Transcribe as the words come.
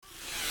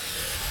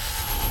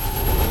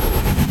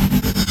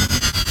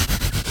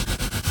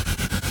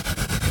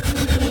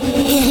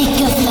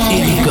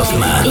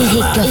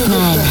Eric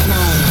Kaufmann.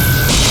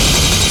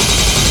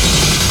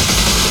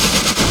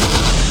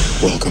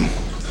 Welcome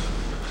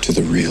to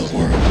the real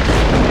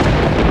world.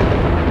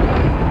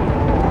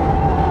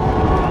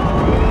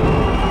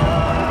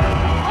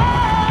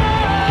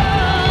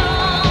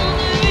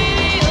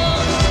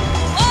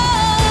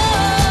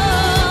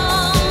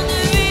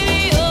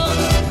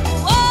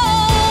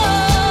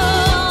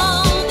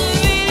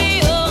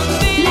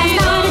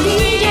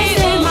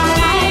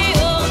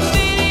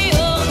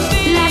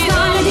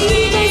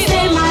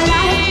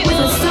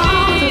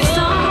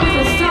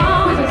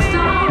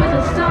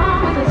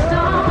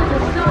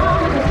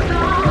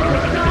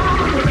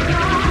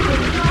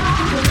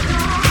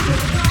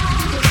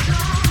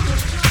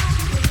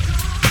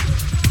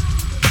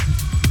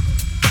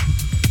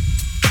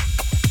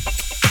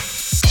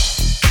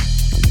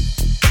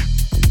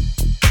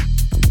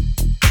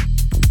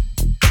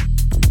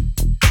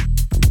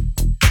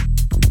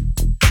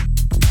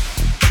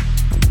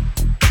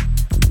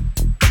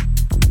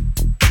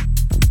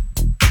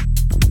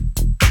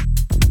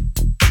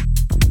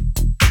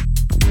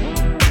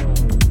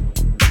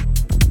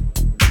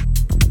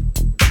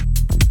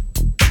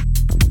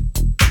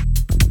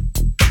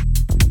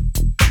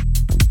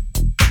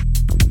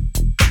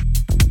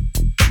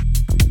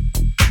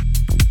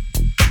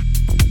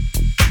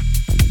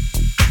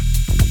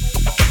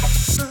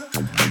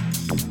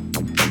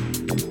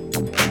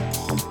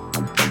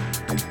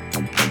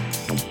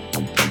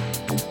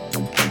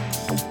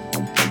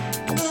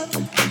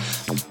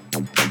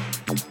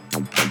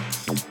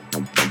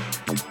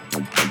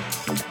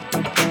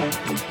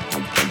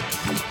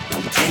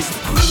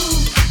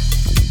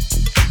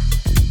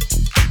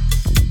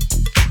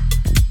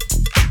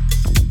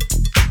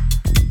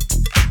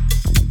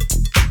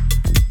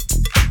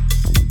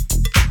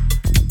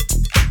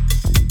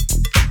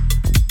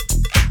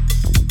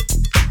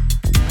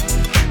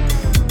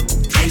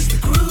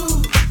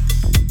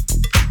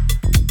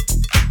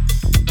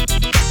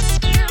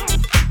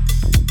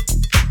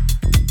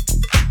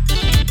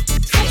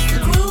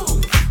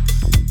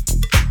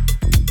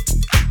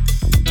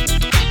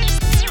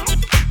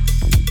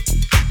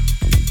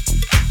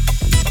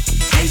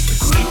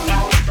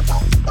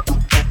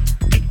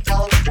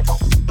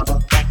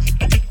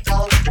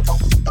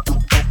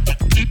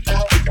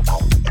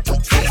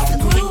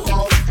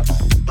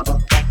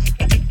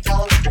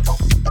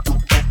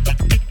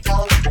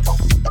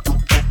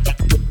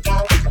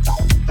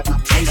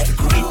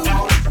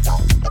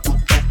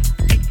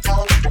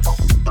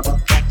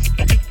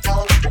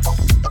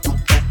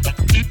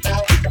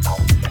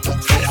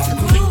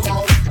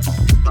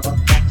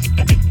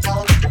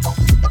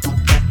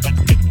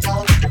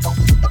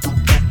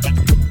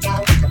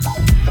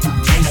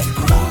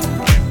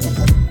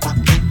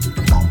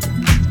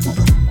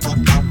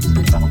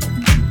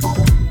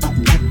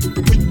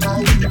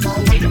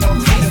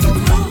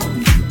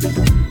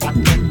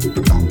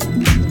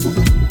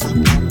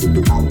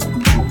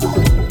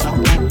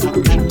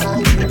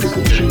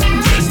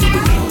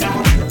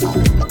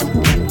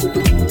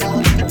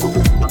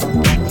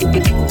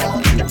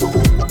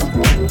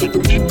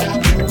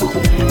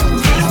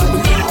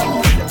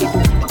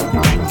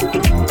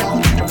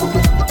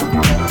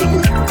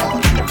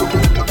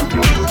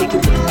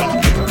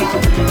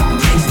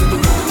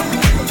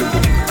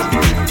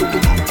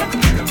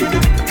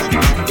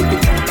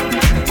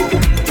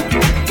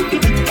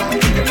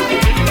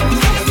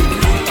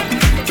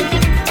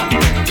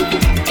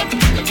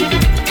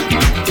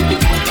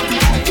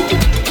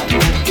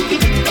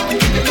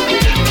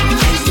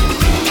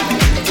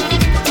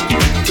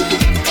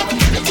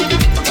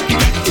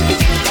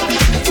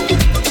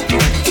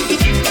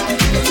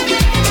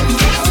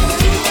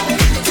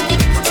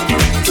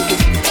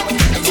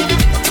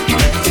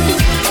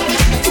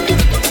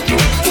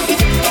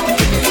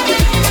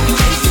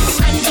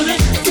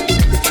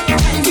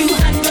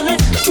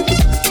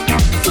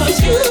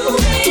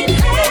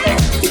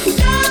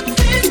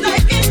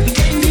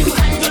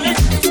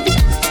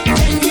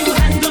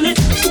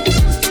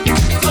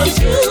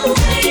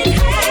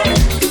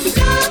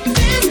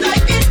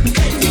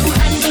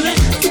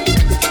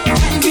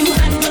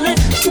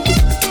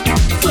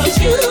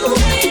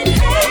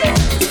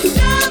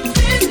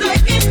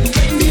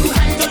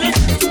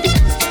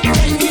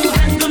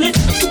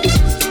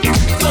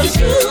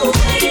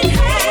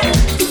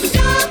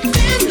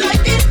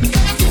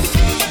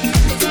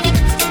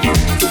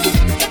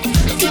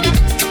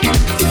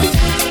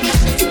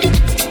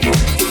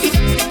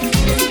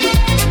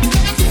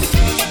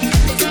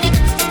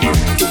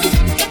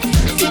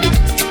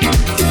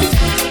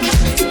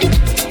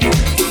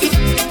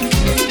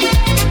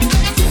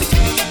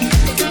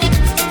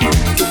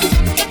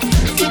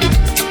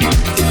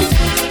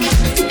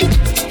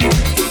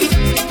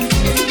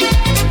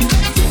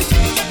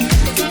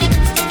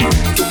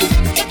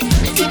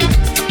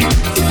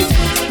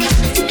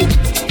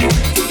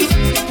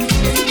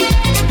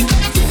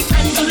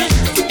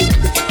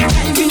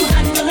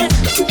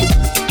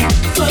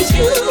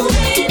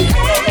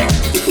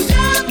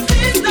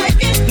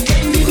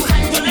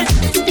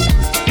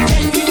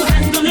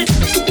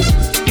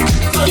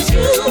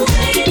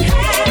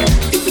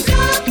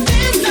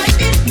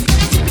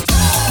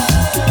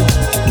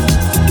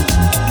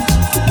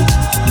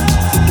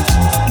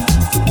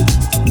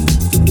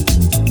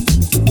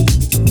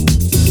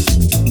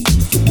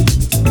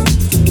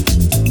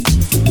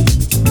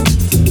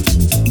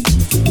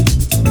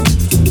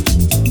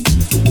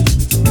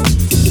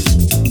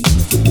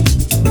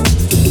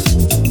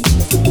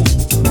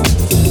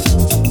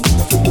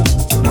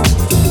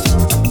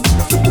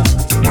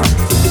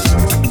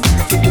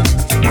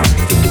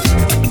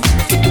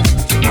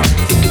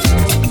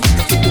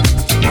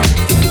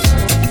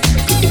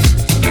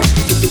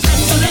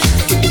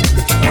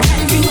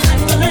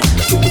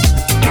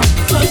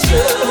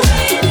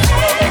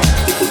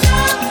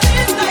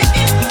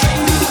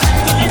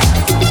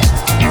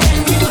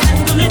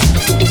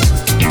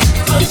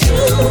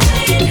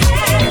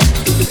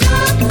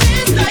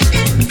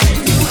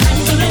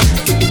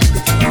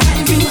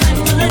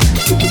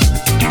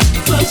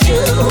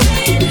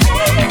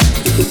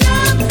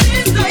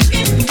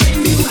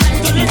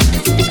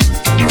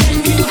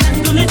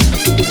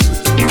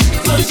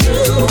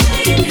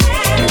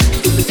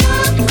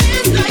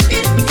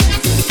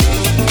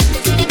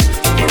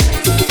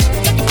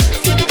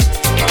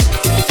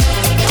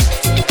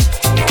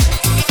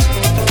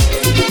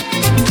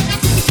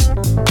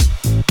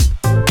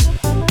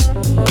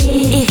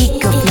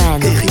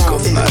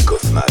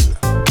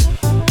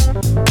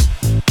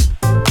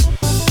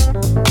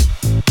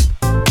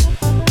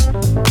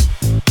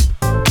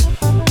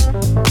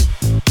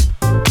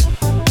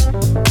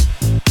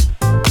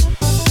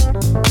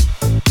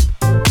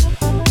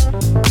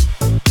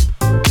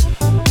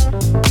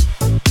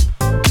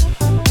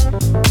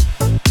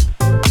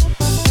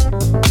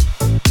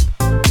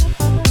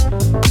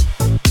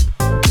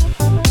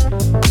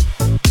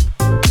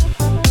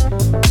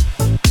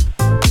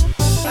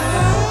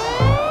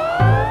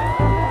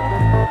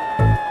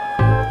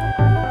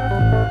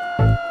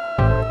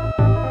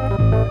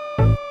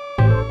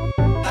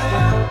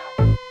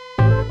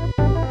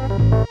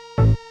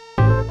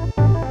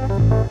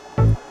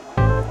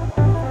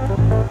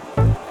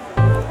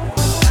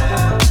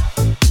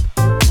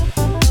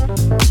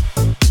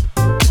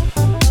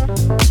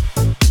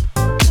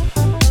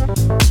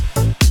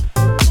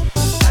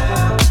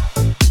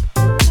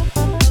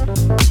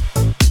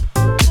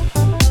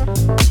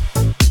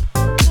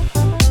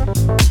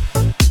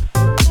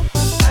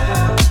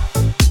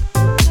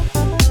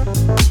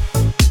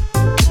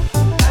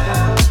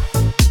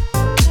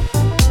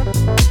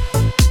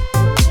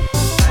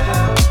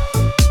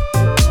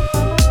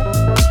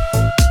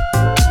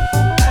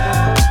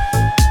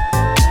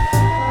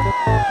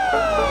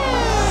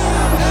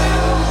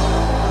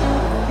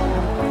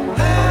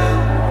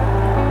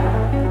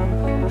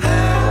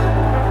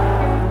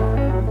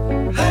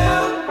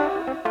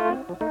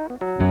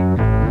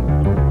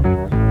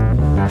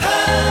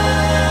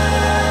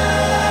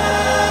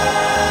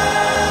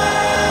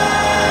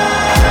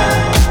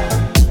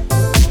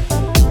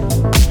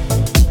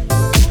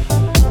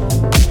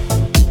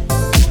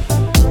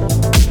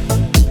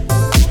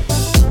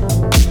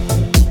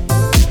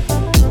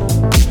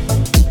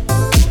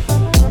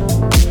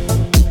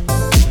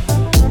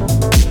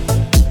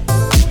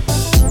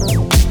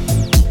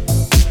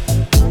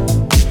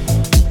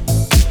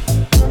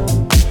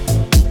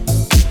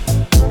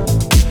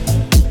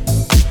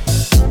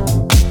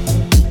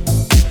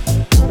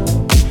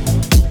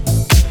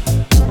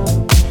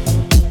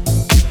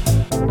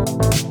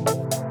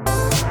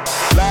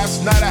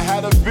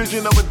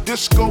 vision of a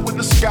disco in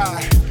the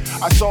sky.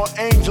 I saw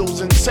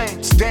angels and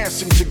saints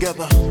dancing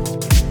together.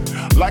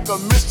 Like a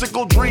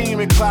mystical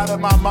dream, it clouded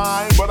my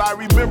mind, but I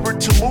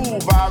remembered to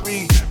move. I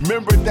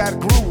remembered that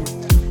groove.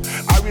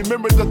 I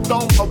remembered the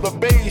thump of the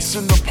bass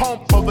and the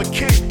pump of the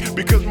kick,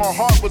 because my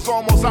heart was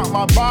almost out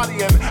my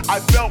body and I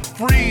felt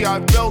free,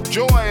 I felt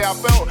joy, I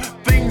felt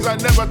things I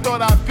never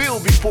thought I'd feel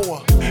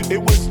before. It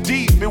was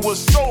deep, it was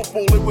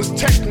soulful, it was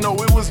techno,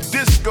 it was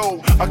disco,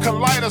 a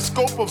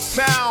kaleidoscope of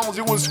sounds.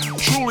 It was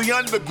truly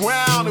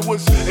underground. It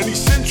was an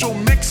essential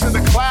mix in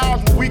the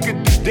clouds where we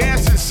could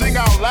dance and sing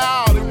out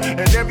loud,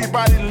 and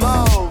everybody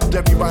loved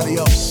everybody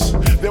else.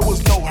 There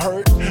was no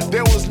hurt,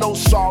 there was no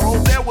sorrow,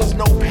 there was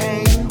no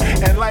pain.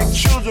 And like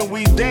children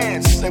we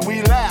danced and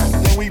we laughed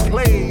and we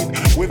played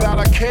without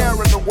a care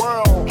in the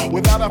world,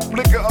 without a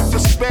flicker of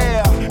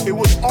despair. It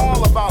was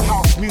all about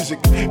house music.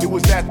 It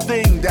was that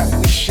thing that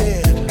we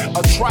shared,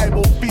 a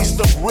tribal feast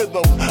of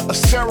rhythm, a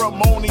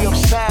ceremony of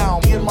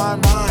sound. In my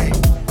mind,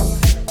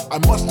 I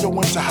must have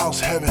went to house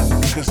heaven,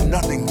 because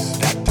nothing's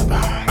that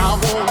divine. I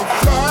wanna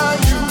fly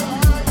you,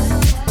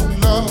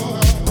 love,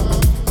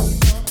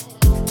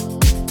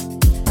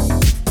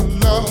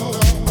 love.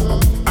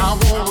 I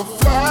wanna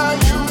fly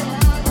you,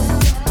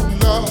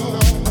 love,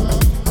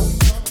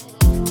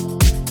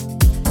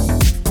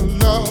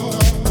 love.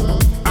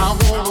 I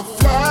wanna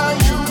fly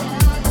you,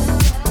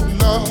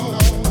 love,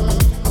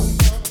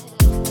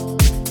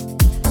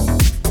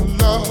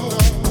 love.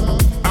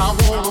 I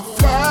wanna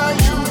fly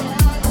you,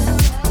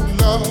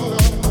 love,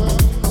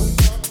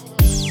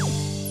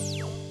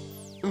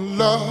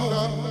 love.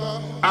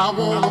 I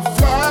wanna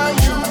fly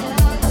you,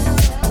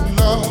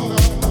 love,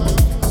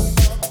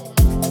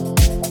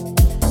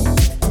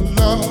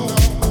 love.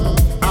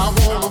 I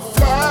wanna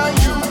fly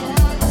you,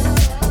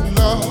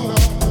 love,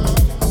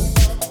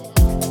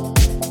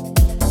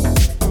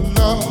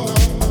 love.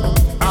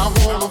 I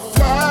wanna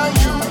fly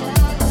you,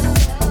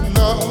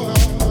 love,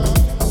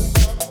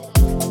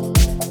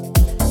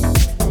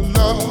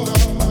 love.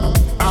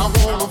 I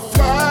wanna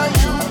fly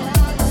you,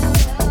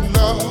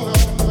 love,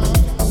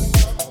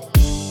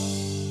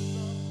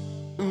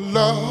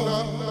 love.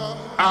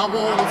 I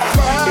wanna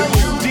fly you. It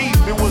was deep,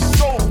 it was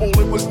soulful,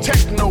 it was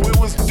techno, it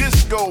was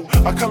disco,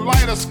 a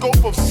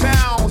kaleidoscope of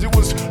sounds. It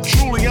was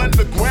truly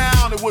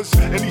underground. It was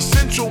an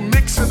essential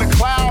mix in the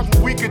clouds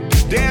where we could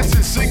dance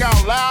and sing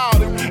out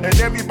loud, and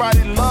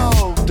everybody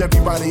loved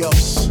everybody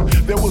else.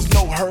 There was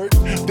no hurt,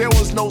 there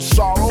was no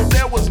sorrow,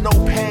 there was no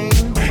pain.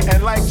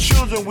 And like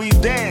children we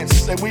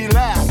danced and we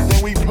laughed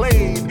and we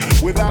played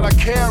without a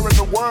care in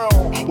the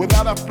world,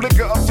 without a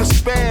flicker of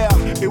despair.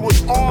 It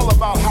was all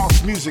about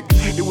house music.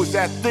 It was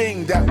that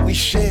thing that we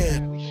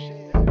shared.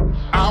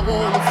 I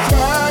wanna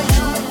fly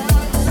you,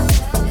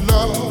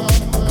 love,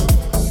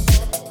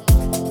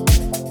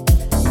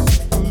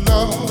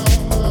 love.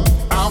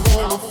 I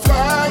wanna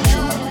fly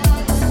you,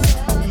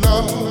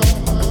 love,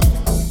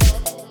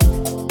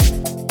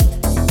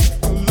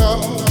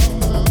 love.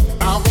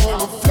 I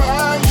wanna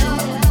fly you,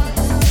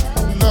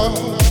 love,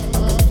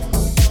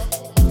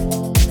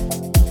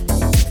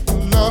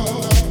 love.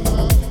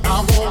 I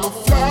wanna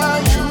fly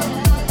you,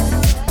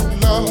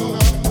 love,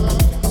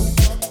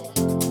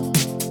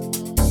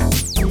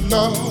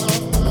 love.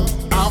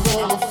 I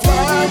wanna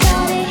fly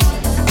you.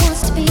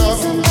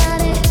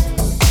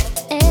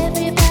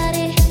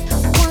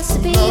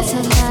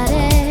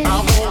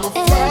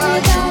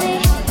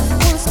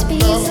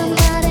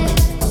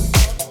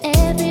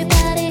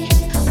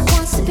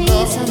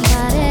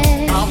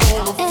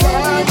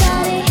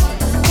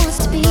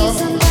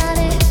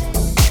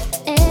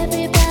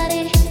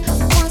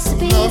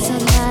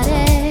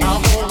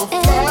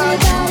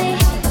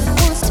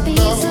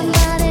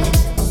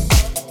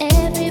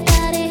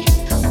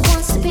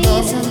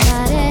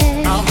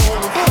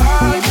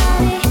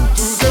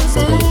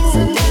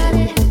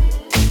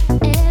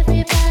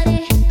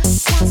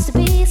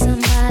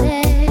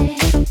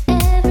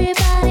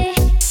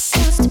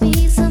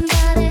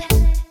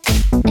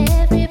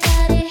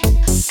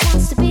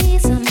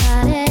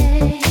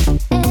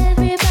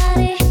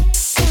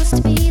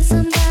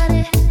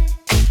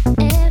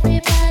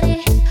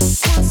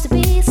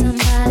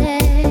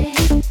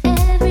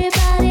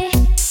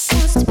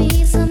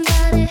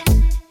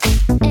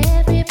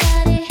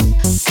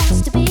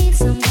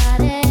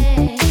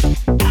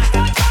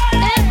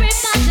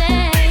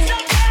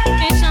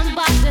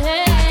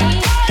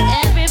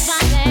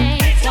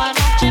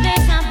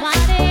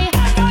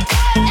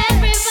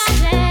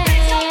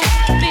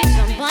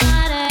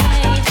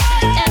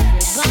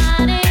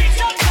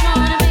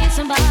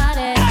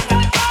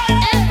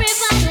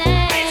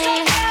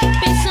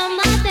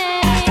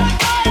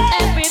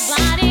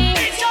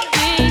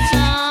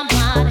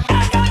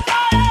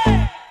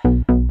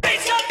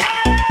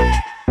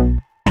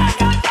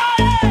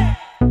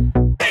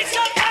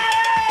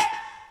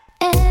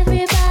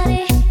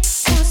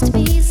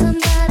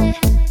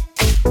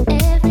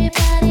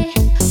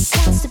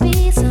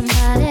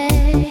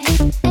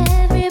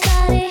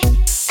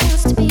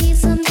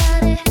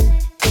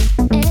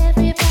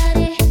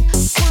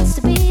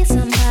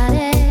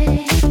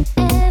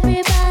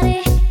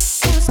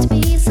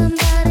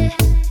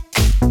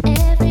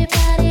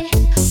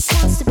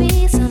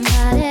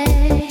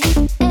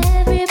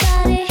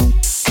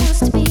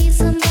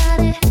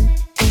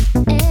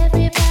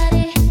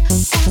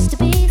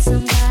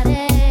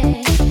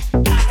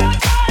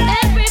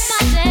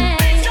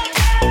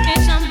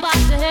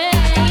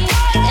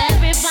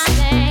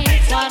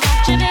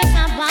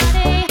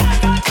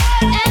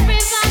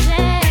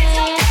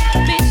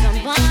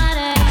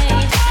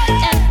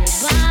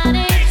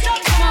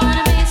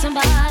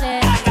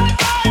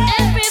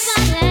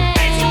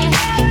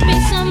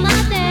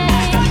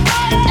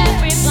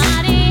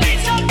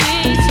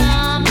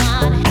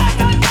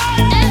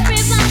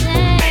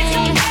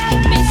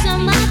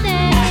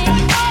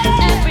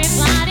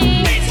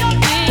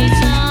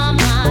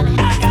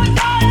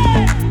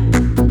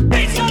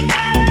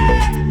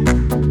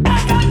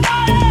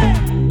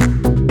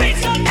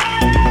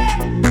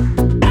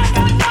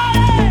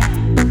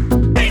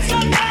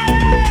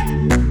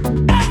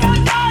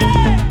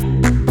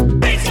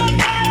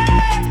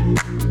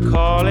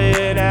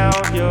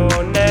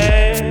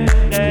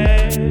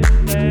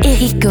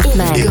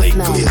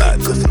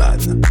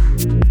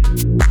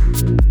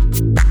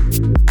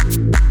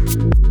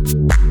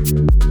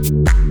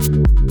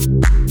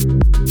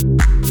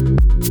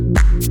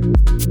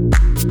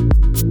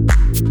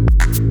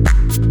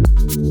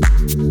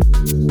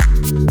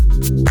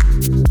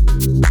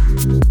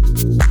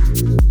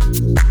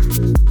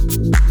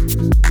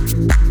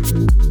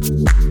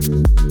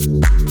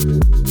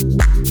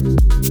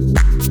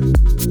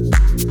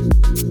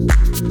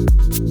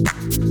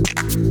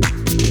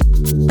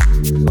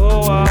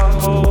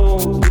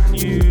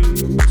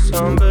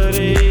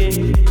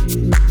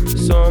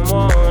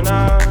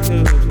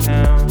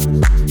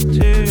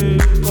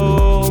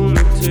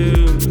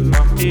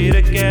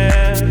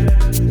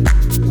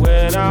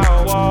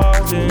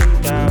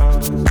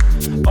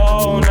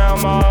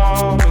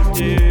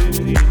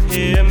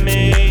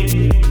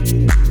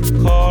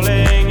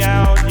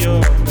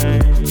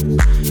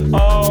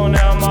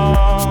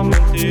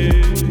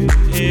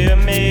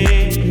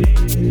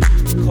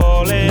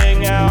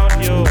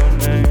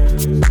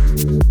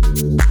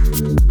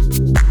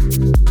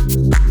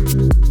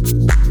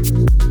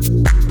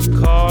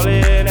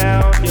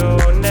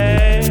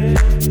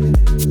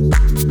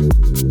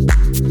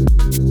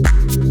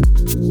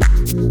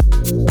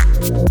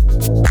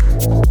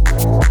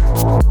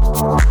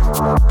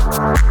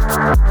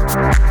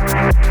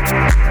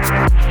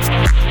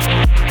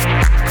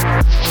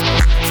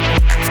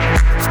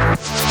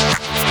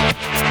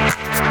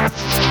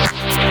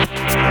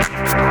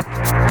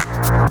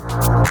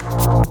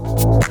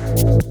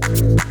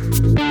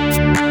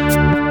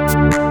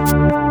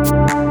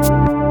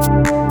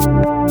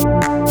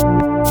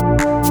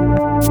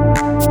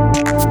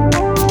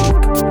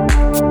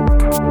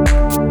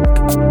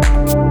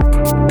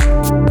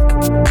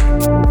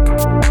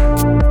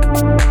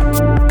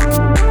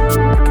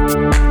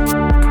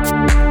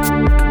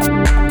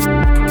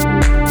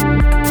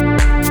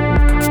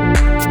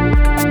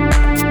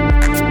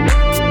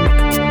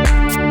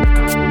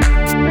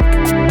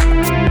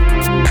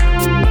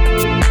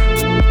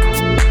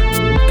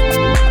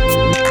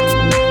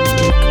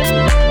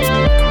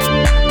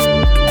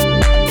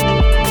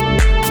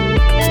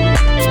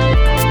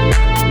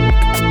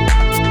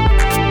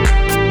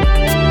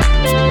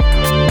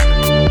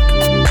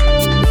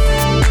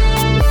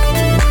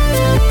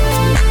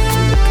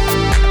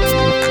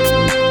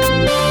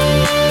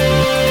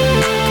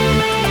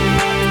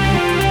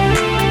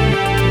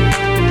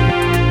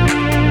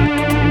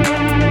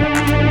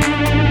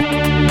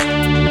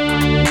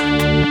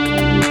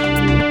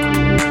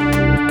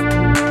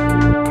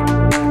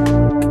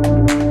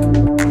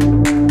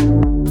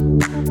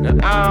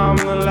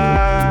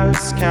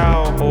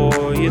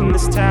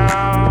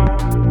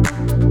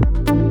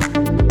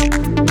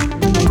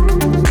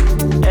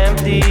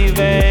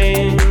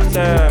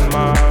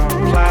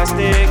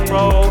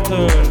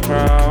 turned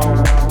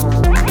brown.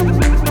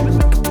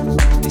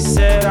 They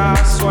said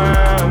I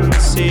swam the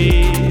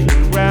sea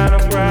and ran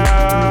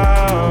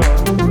aground.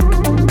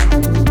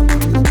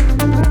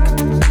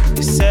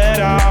 They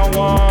said I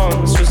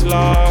once was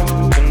lost,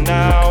 but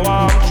now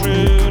I'm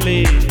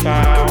truly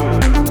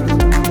found.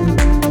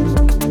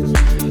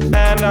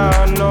 And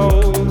I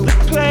know the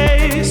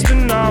place, but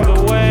not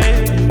the way.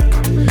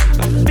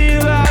 I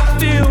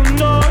feel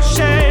no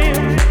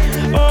shame.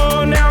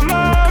 Oh, now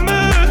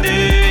mama, do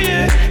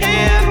you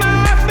hear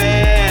my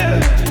fear?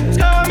 It's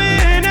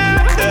coming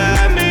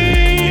after me.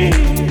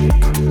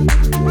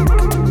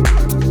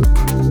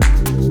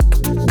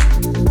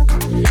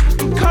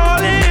 I'm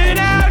calling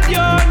out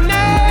your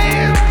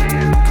name.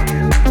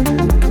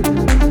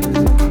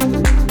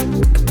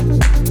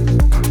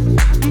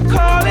 I'm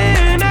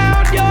calling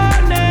out your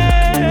name.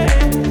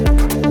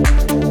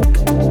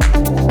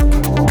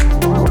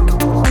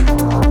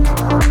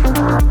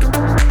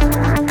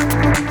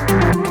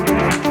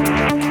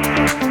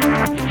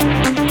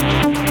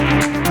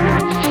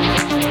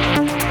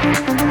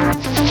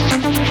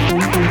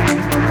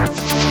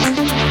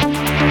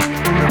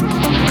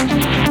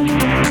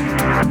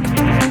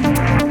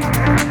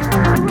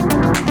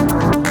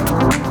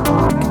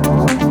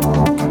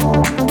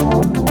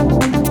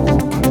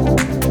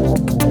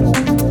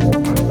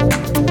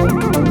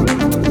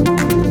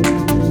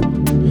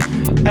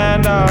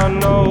 And I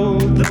know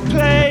the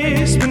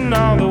place, but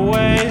not the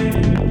way.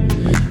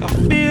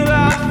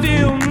 I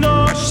feel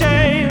no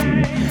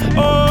shame.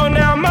 Oh,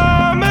 now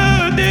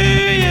mama, do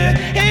you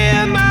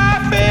hear my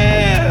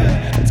fear?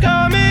 It's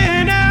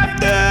coming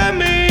after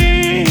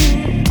me.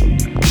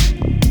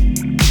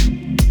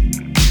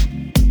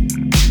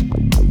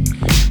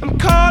 I'm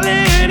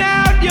calling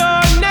out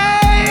your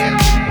name.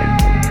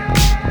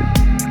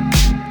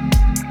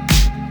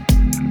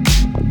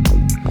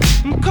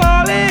 I'm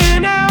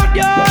calling out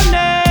your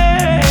name.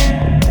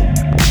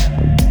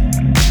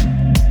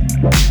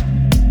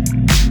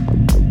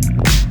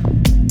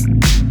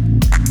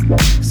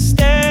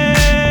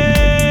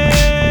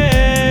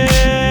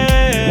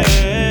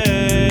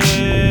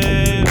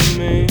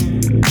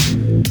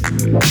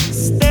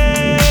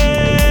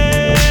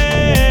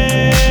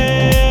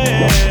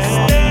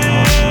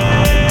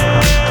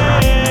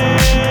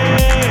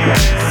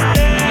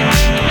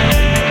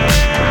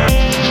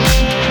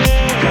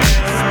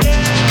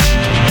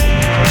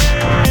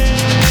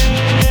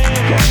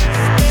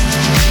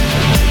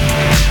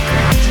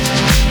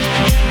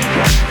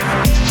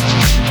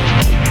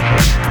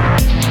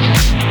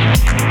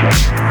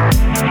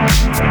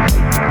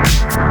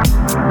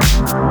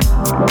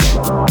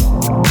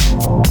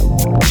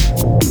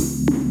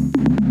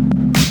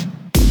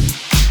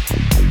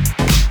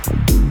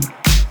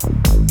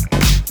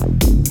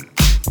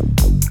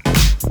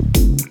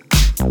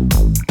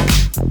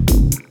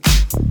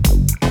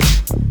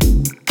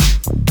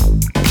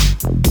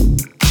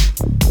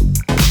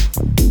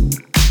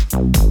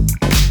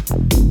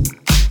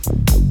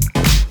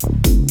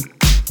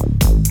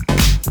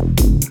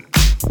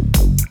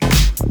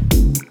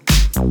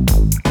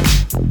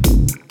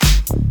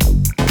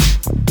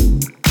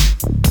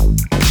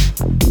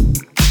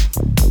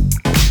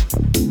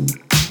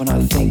 When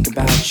I think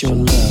about your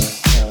love,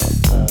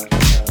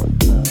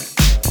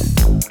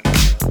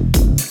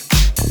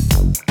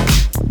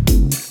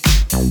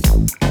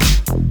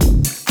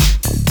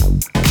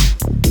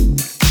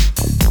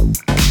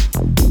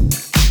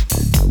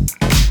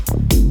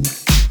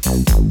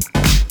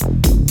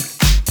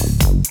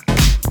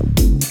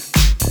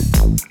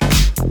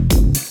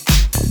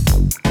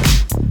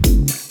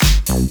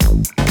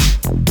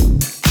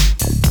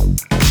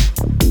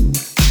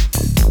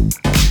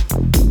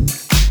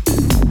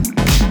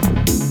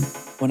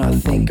 when I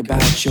think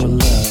about your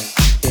love,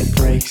 it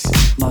breaks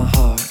my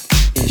heart,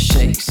 it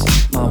shakes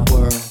my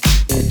world,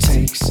 it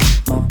takes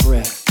my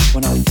breath.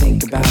 When I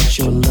think about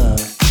your love,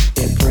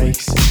 it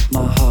breaks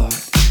my heart,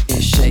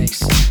 it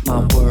shakes my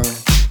world,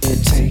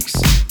 it takes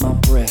my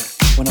breath.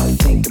 When I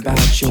think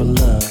about your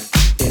love,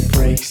 it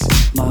breaks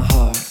my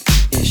heart,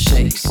 it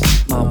shakes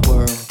my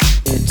world,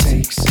 it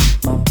takes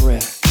my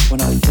breath.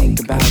 When I think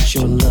about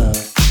your love,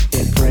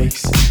 it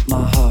breaks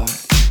my heart,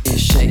 it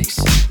shakes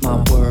my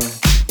world,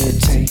 it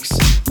takes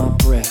my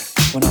breath.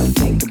 When I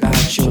think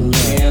about your love,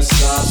 can't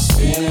stop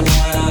spinning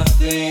when I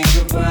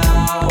think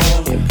about.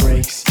 it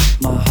breaks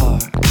my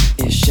heart,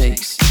 it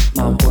shakes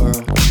my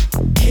world.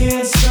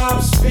 Can't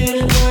stop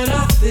spinning when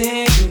I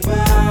think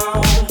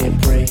about.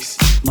 It breaks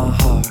my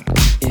heart,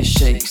 it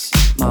shakes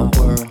my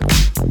world.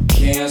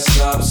 Can't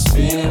stop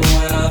spinning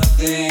when I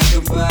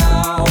think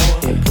about.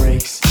 It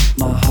breaks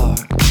my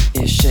heart,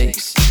 it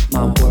shakes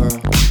my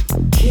world.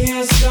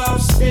 Can't stop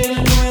spinning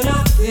when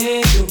I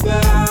think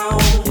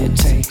about. It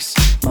takes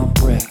my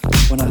breath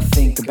when I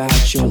think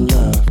about your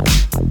love.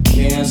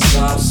 Can't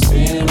stop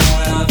spinning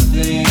when I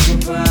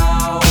think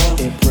about.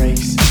 It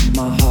breaks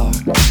my heart,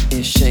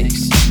 it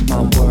shakes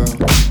my world.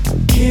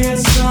 Can't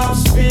stop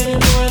spinning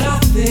when I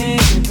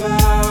think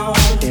about.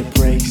 It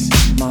breaks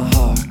my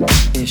heart,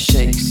 it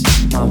shakes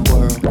my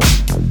world.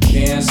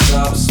 Can't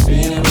stop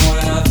spinning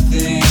when I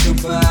think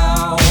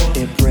about.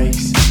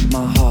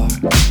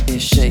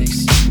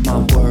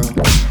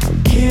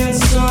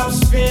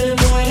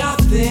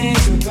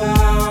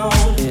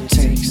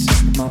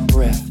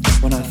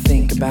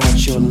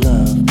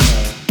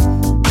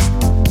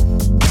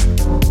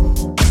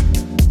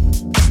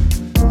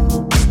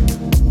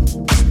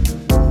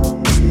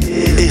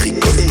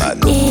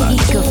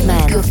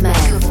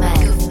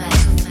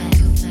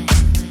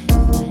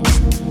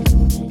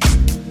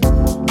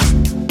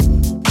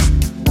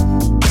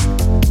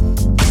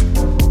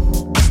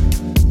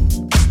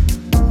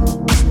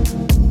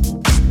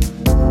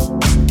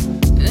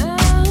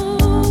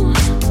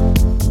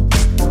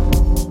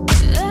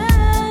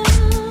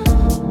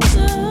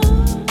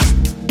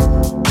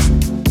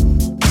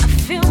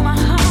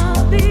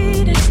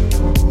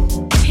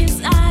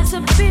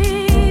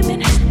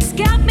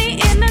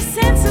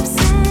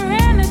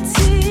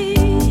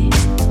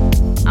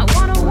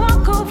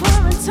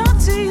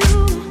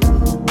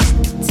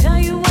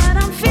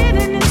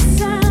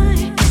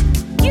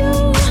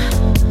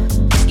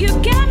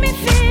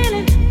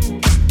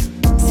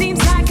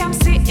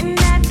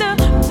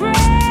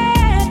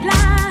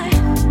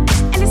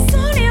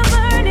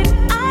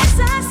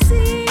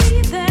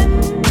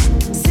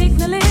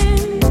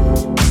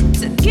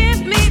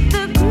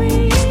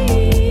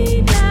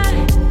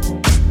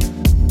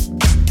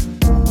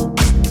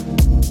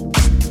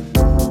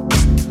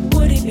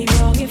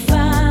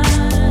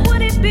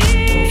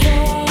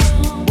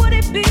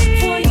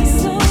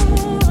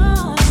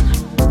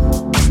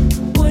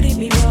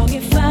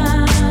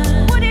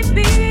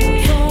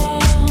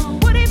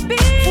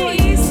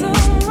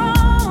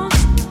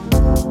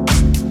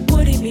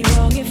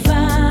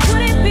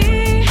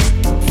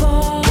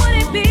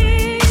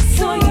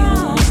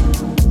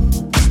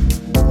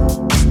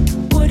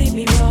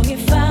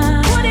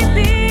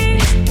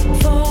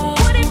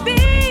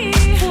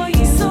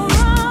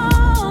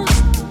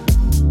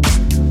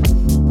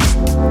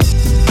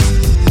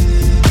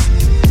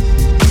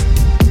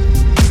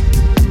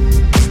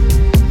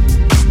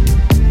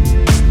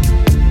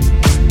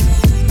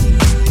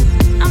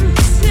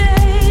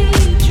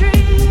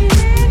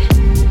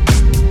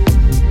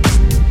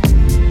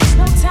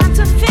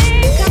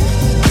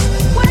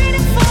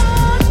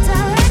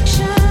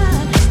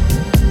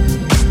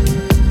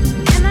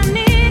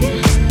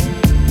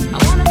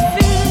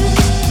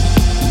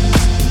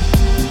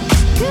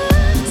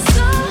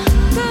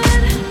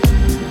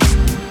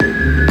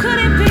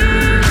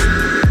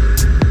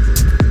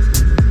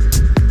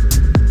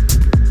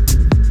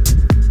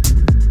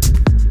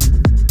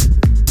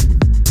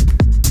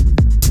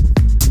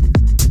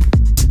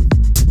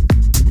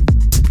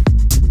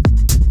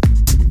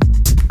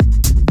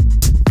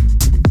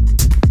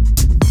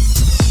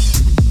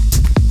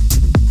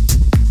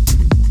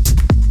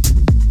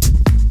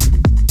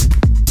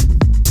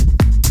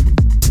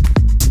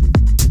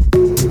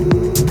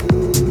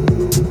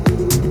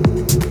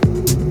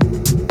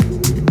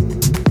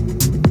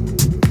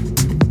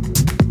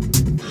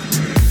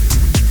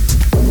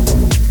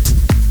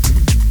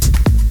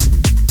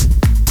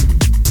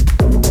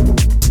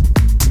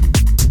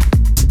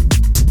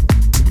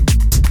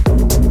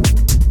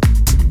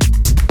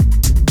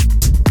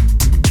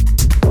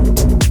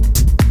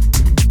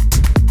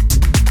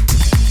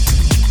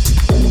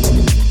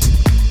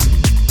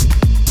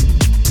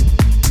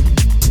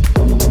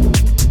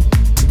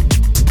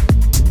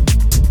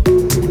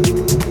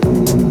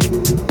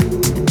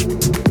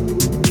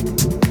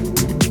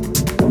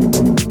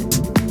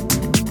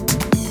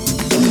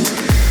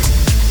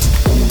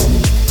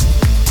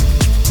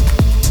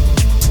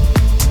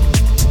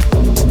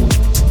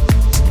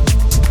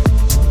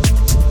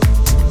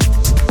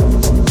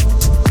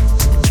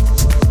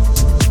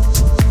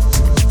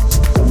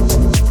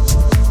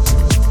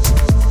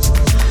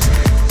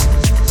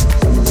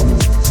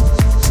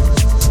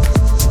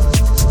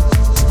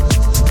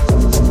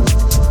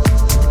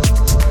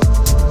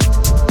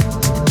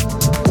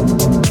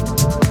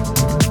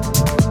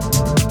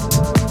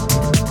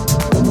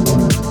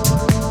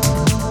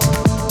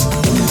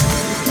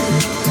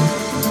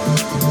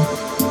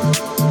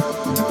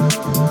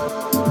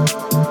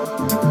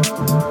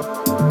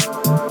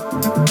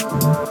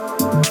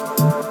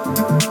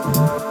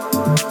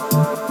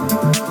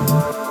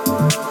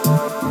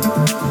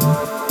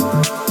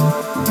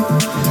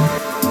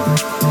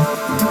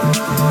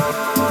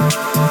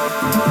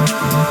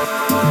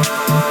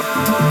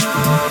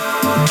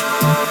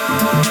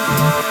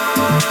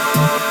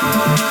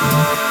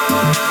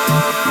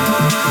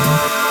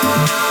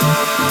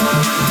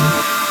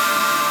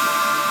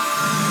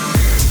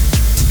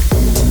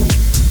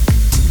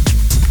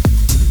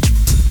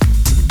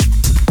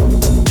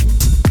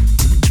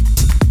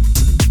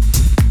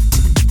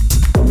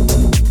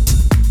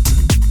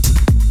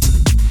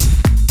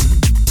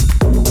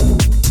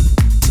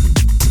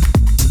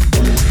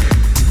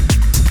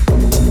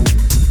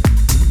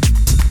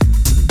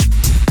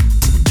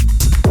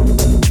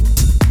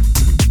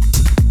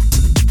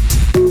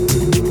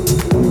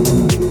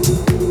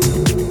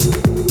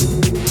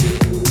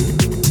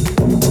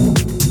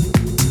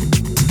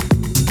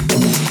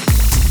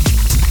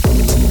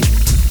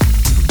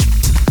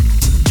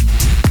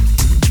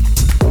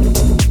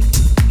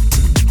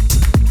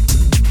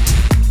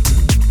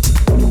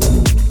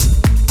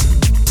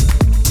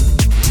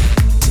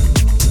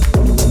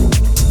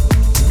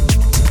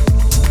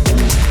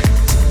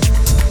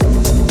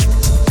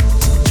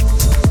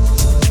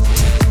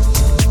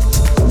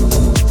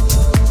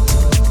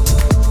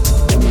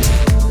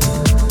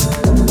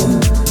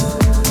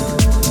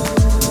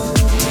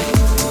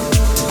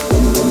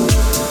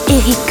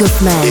 Eric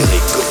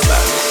Kaufmann.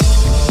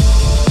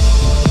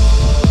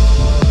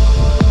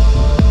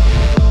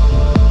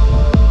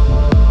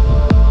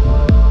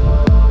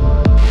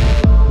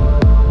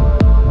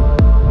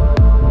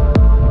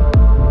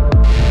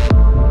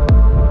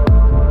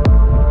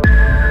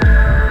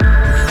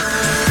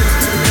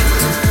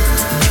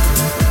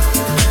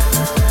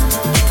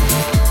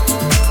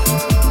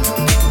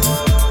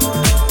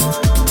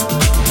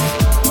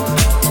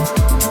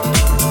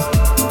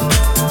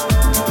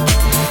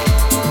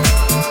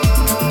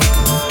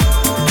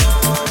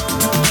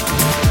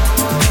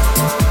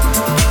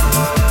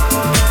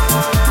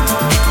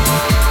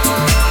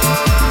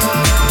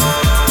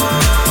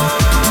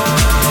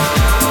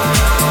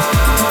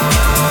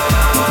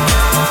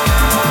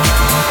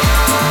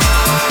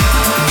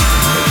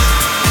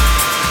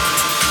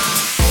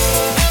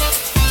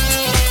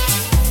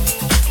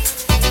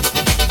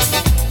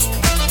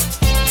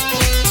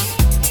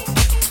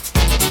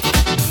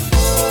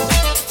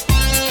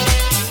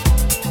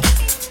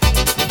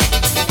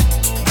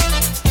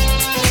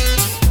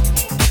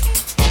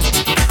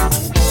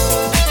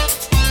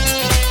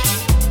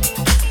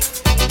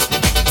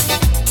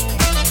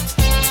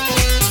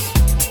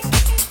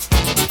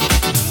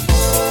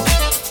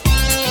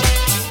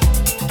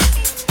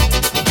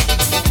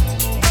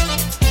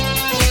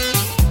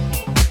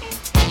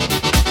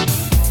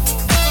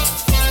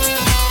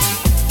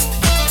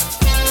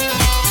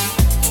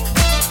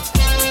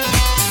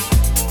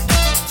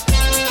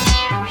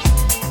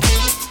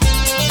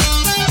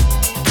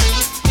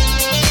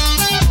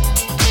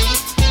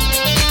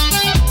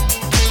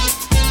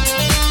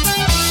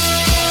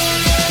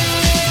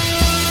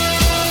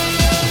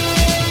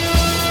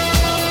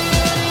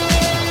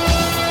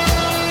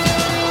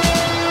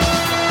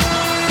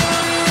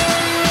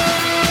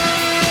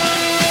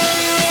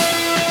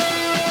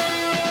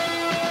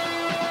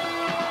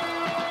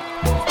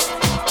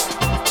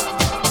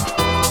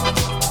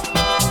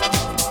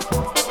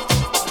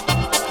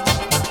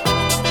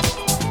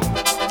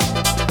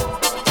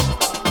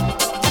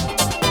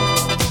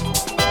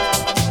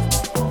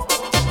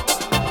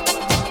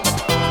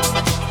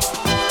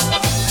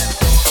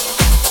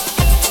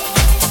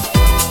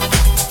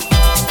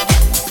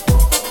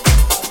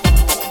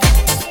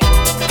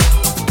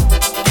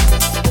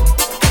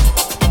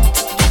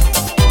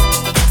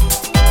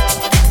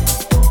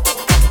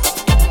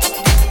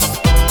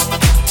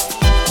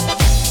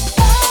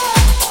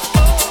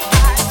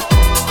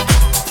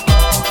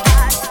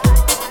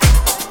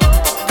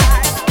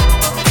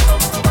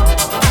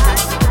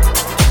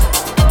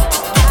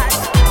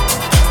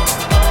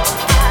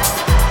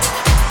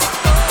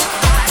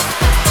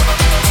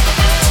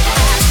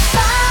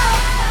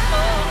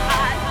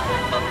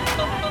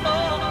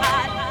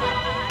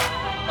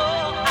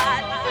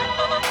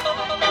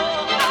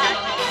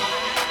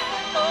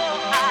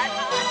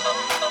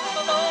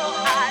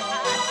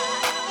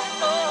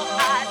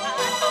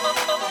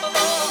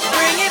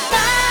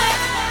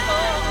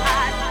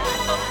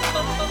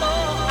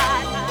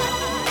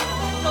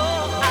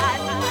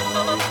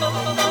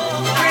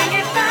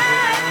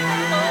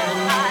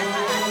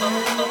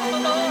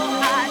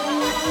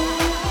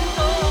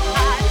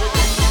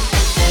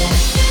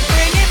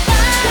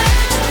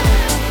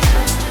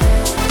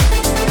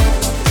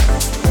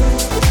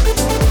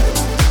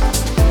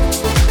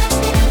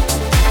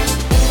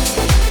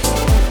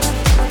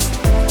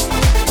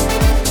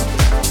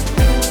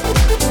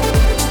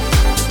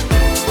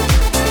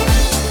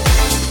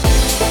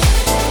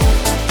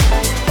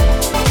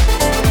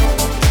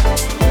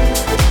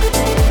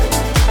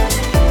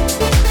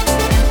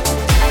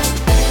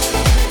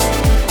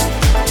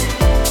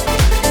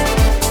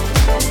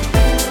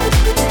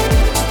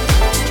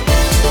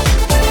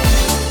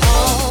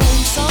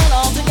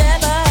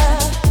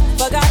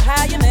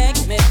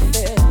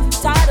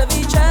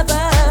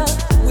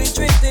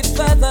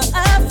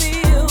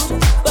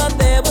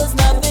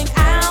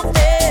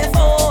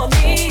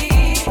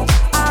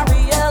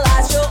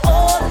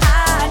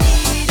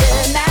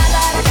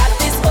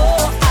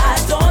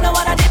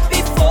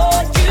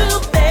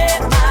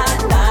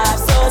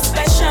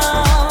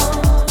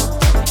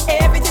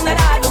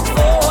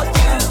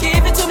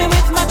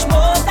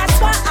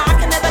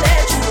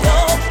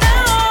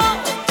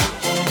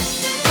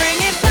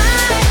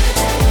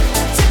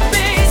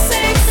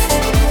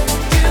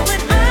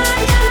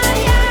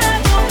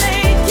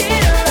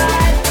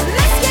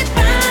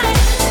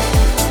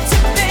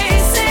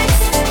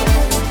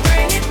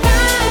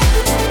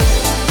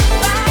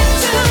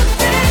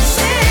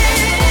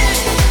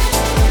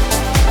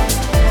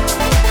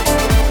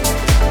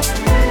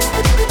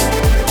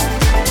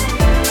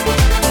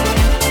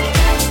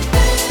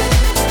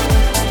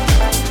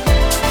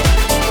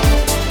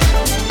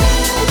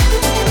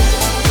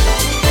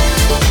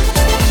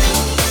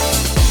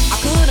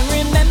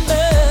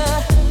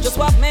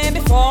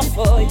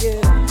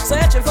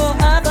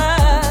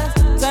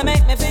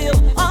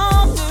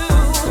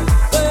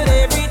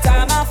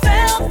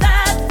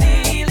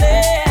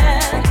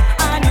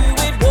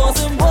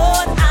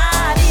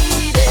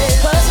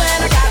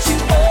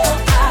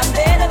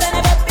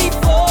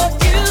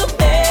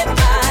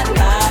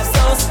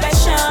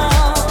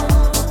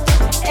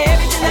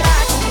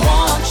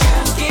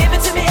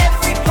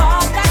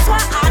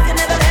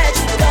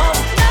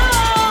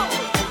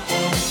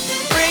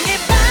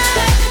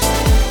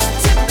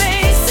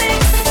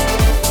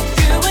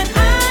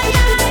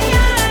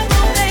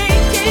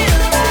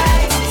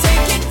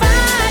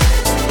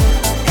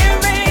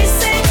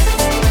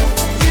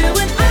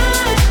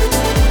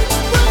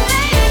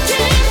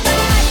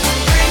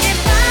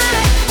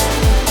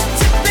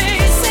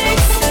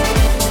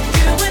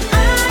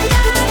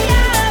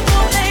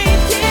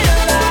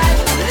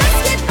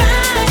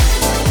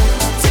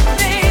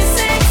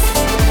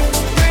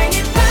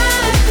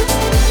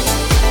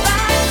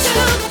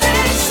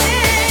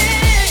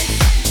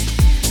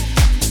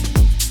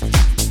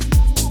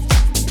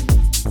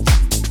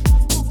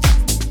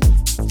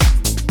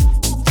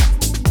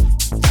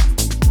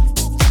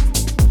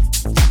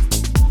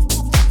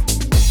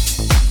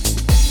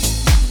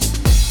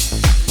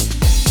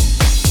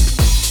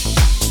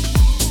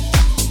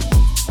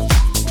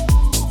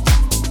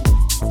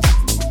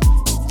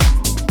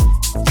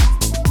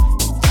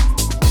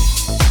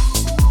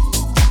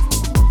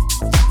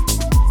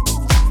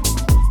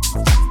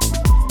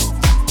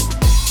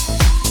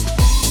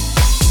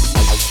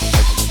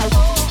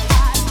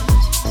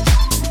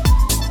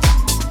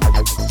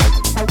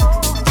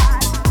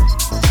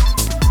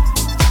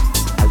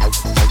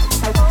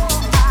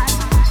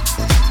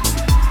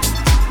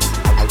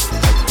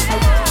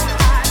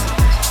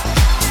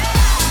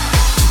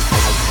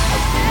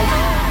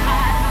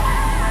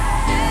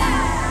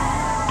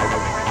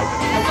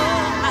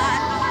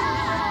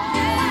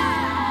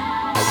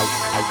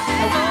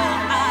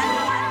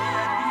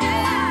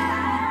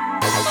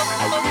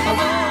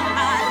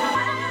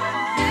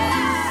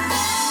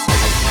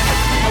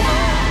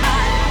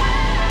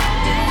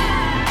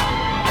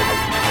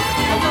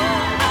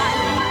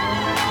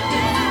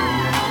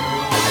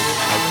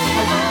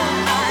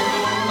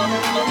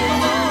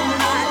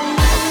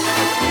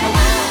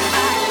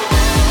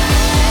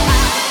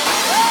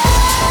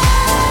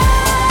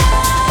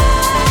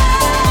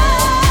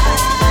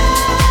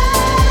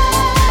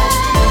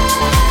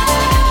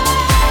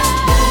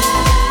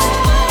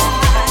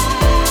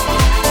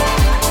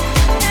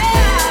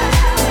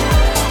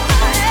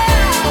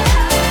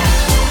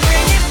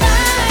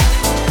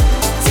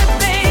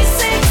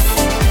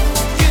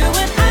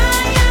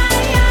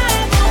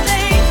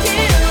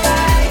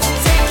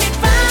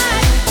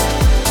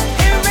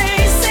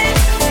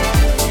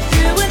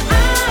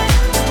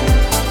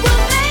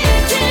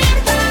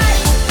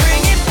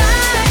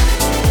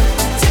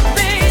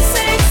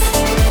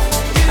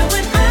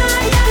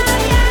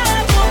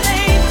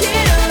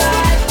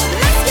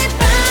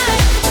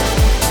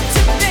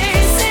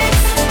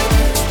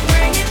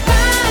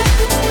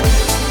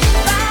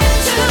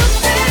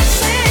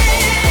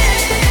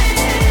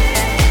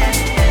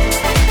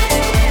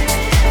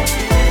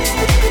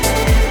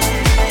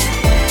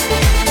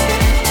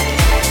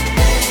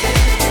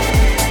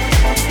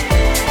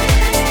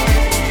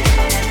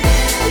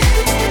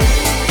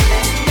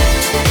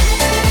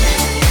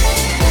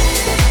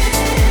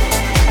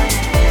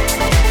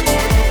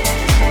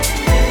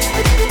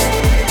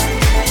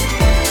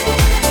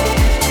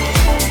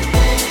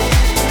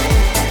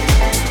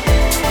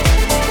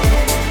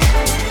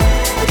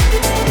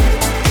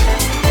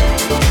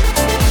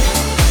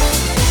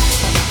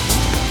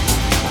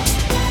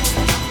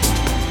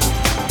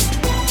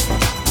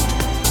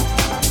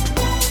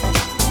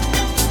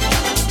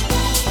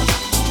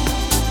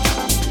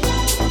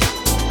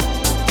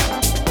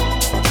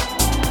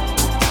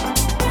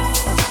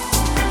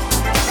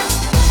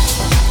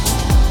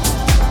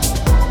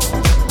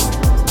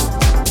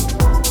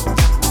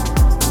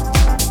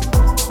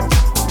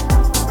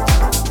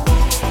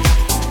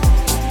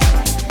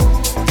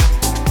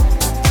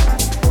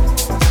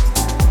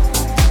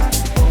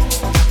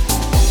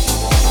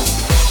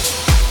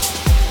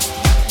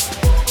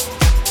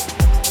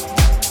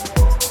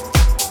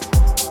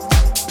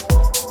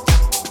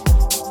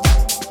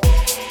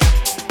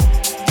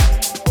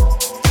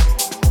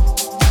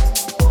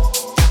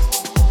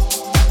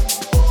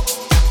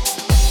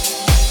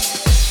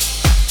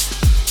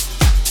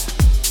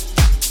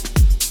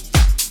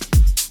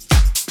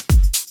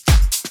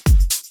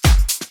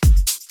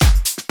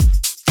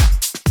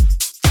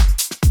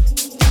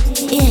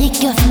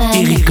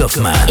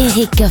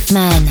 Eric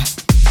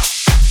Kaufmann.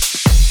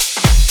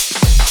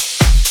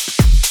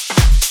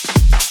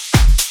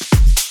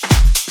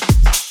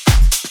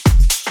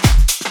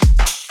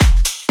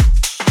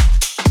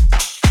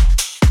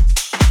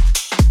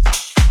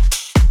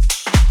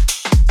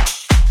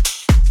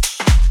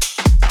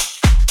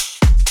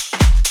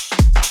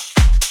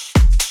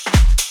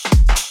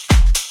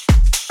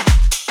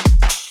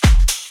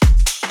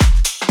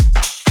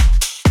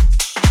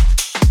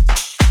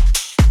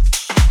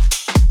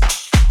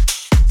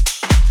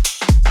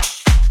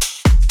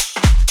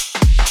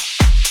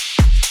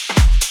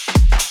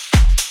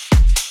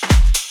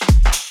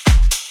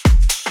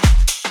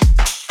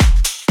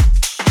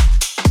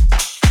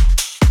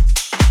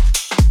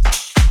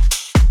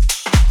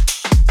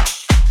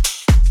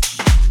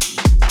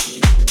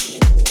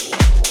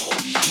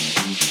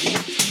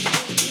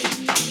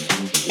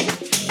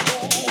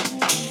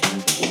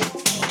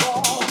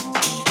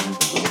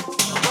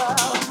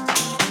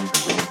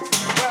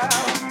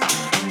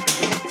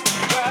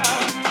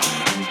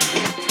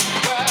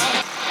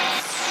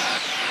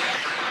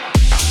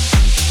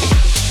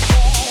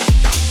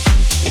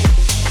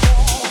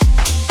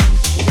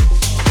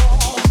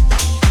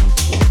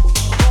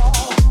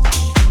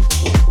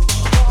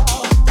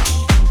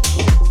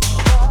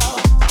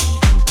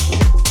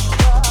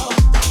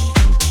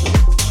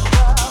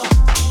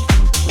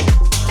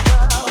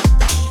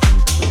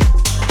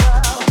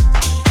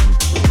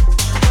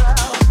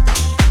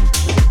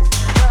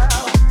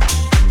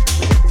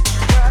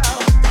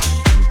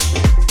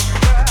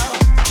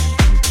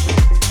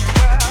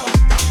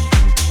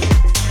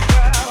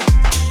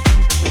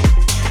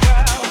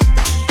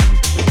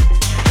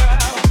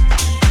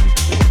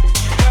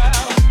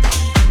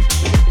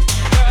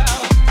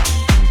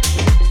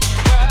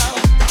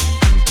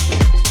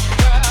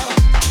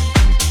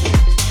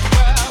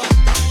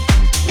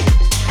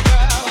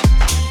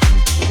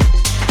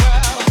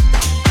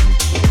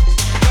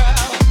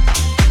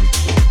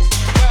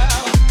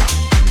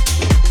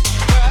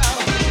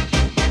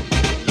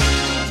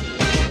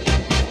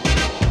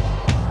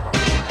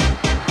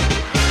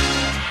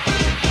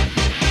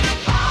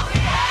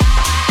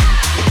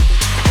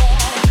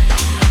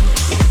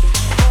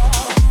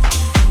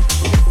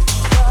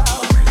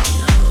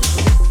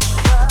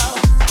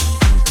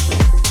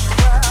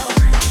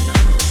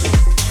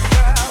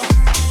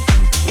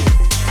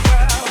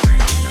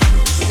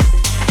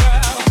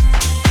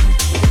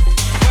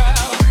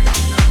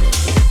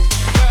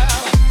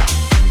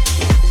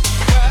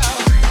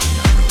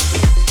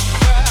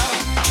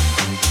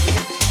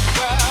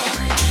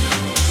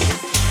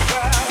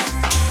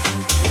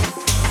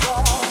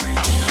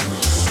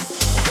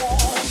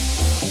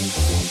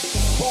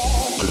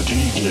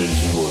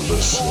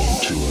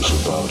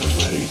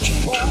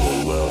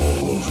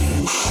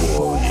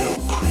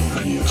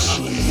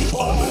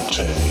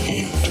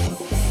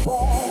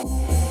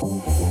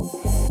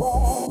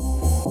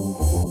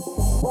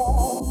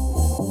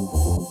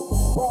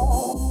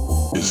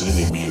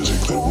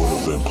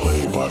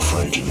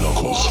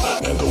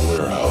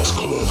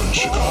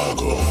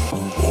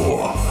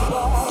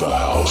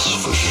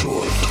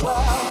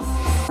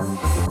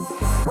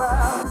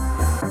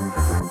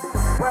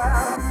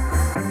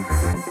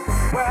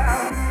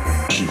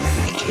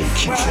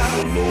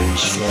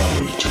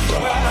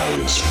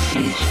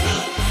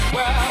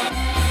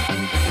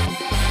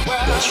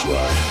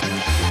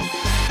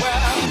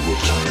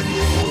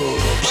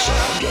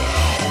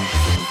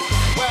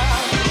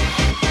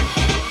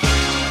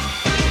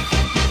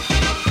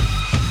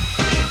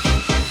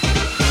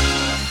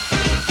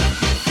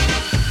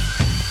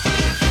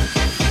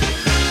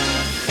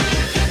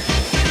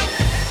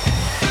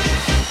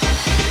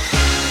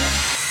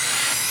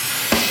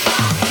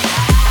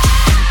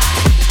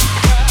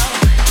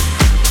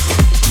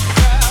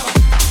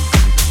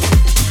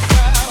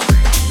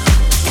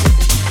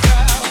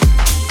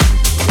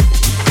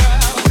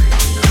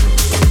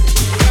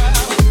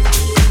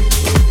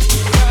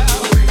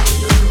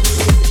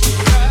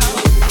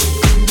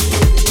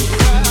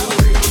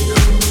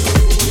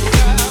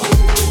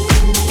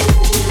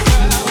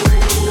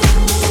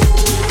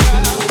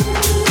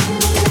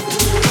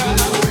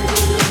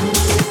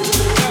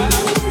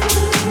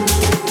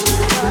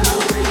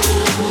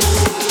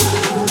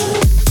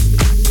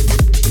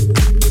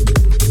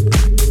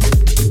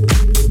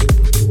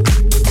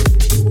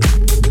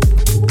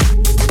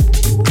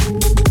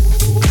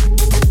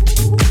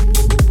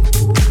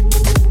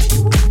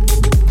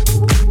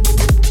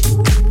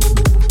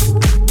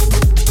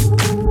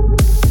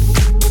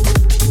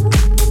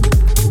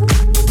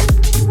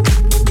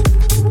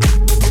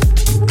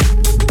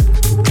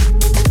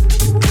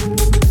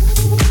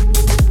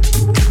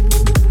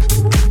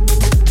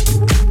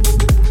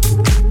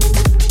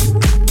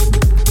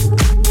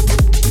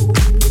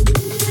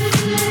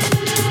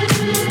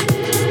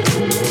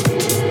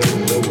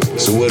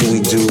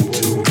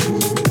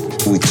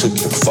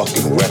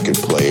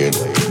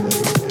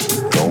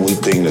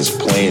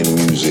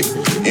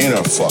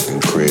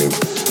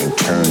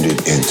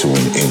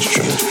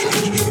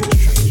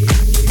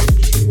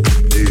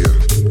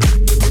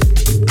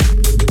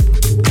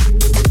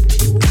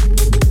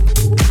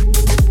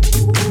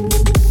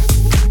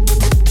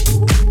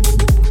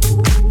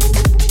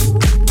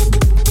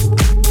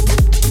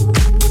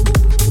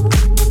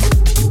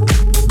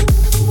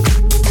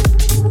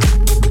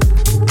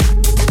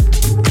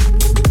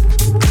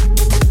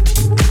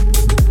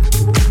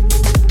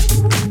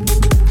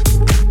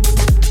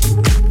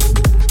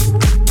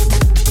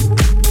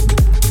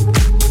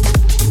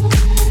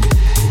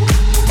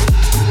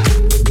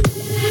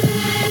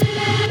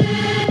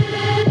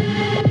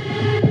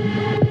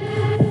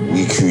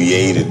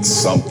 get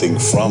something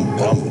from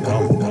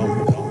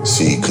them.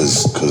 See,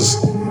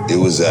 because it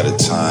was at a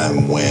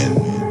time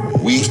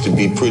when we used to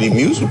be pretty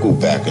musical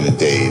back in the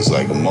days.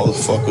 Like a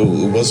motherfucker,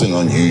 it wasn't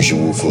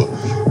unusual for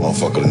a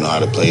motherfucker to know how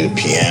to play the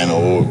piano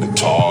or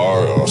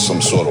guitar or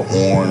some sort of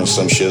horn or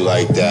some shit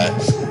like that.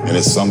 And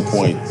at some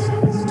point,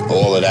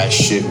 all of that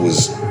shit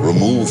was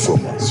removed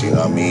from us, you know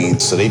what I mean?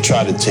 So they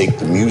tried to take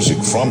the music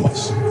from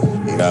us,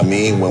 you know what I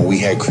mean? When we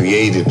had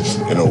created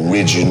an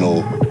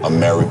original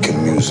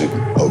American music,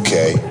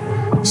 okay?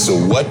 So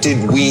what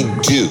did we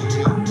do?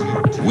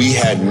 We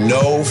had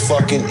no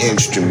fucking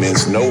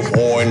instruments, no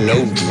horn,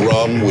 no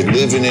drum. We're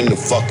living in the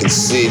fucking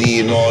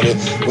city and all that.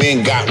 We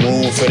ain't got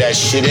room for that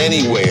shit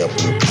anyway up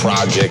in the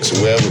projects,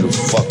 wherever the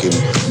fucking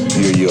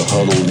you're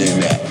huddled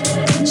in at.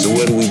 So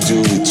what do?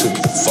 We took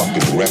the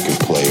fucking record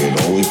player,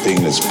 the only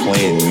thing that's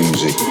playing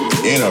music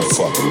in our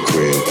fucking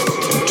crib,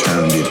 and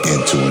turned it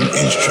into an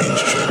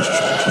instrument,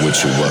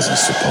 which it wasn't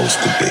supposed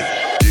to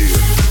be.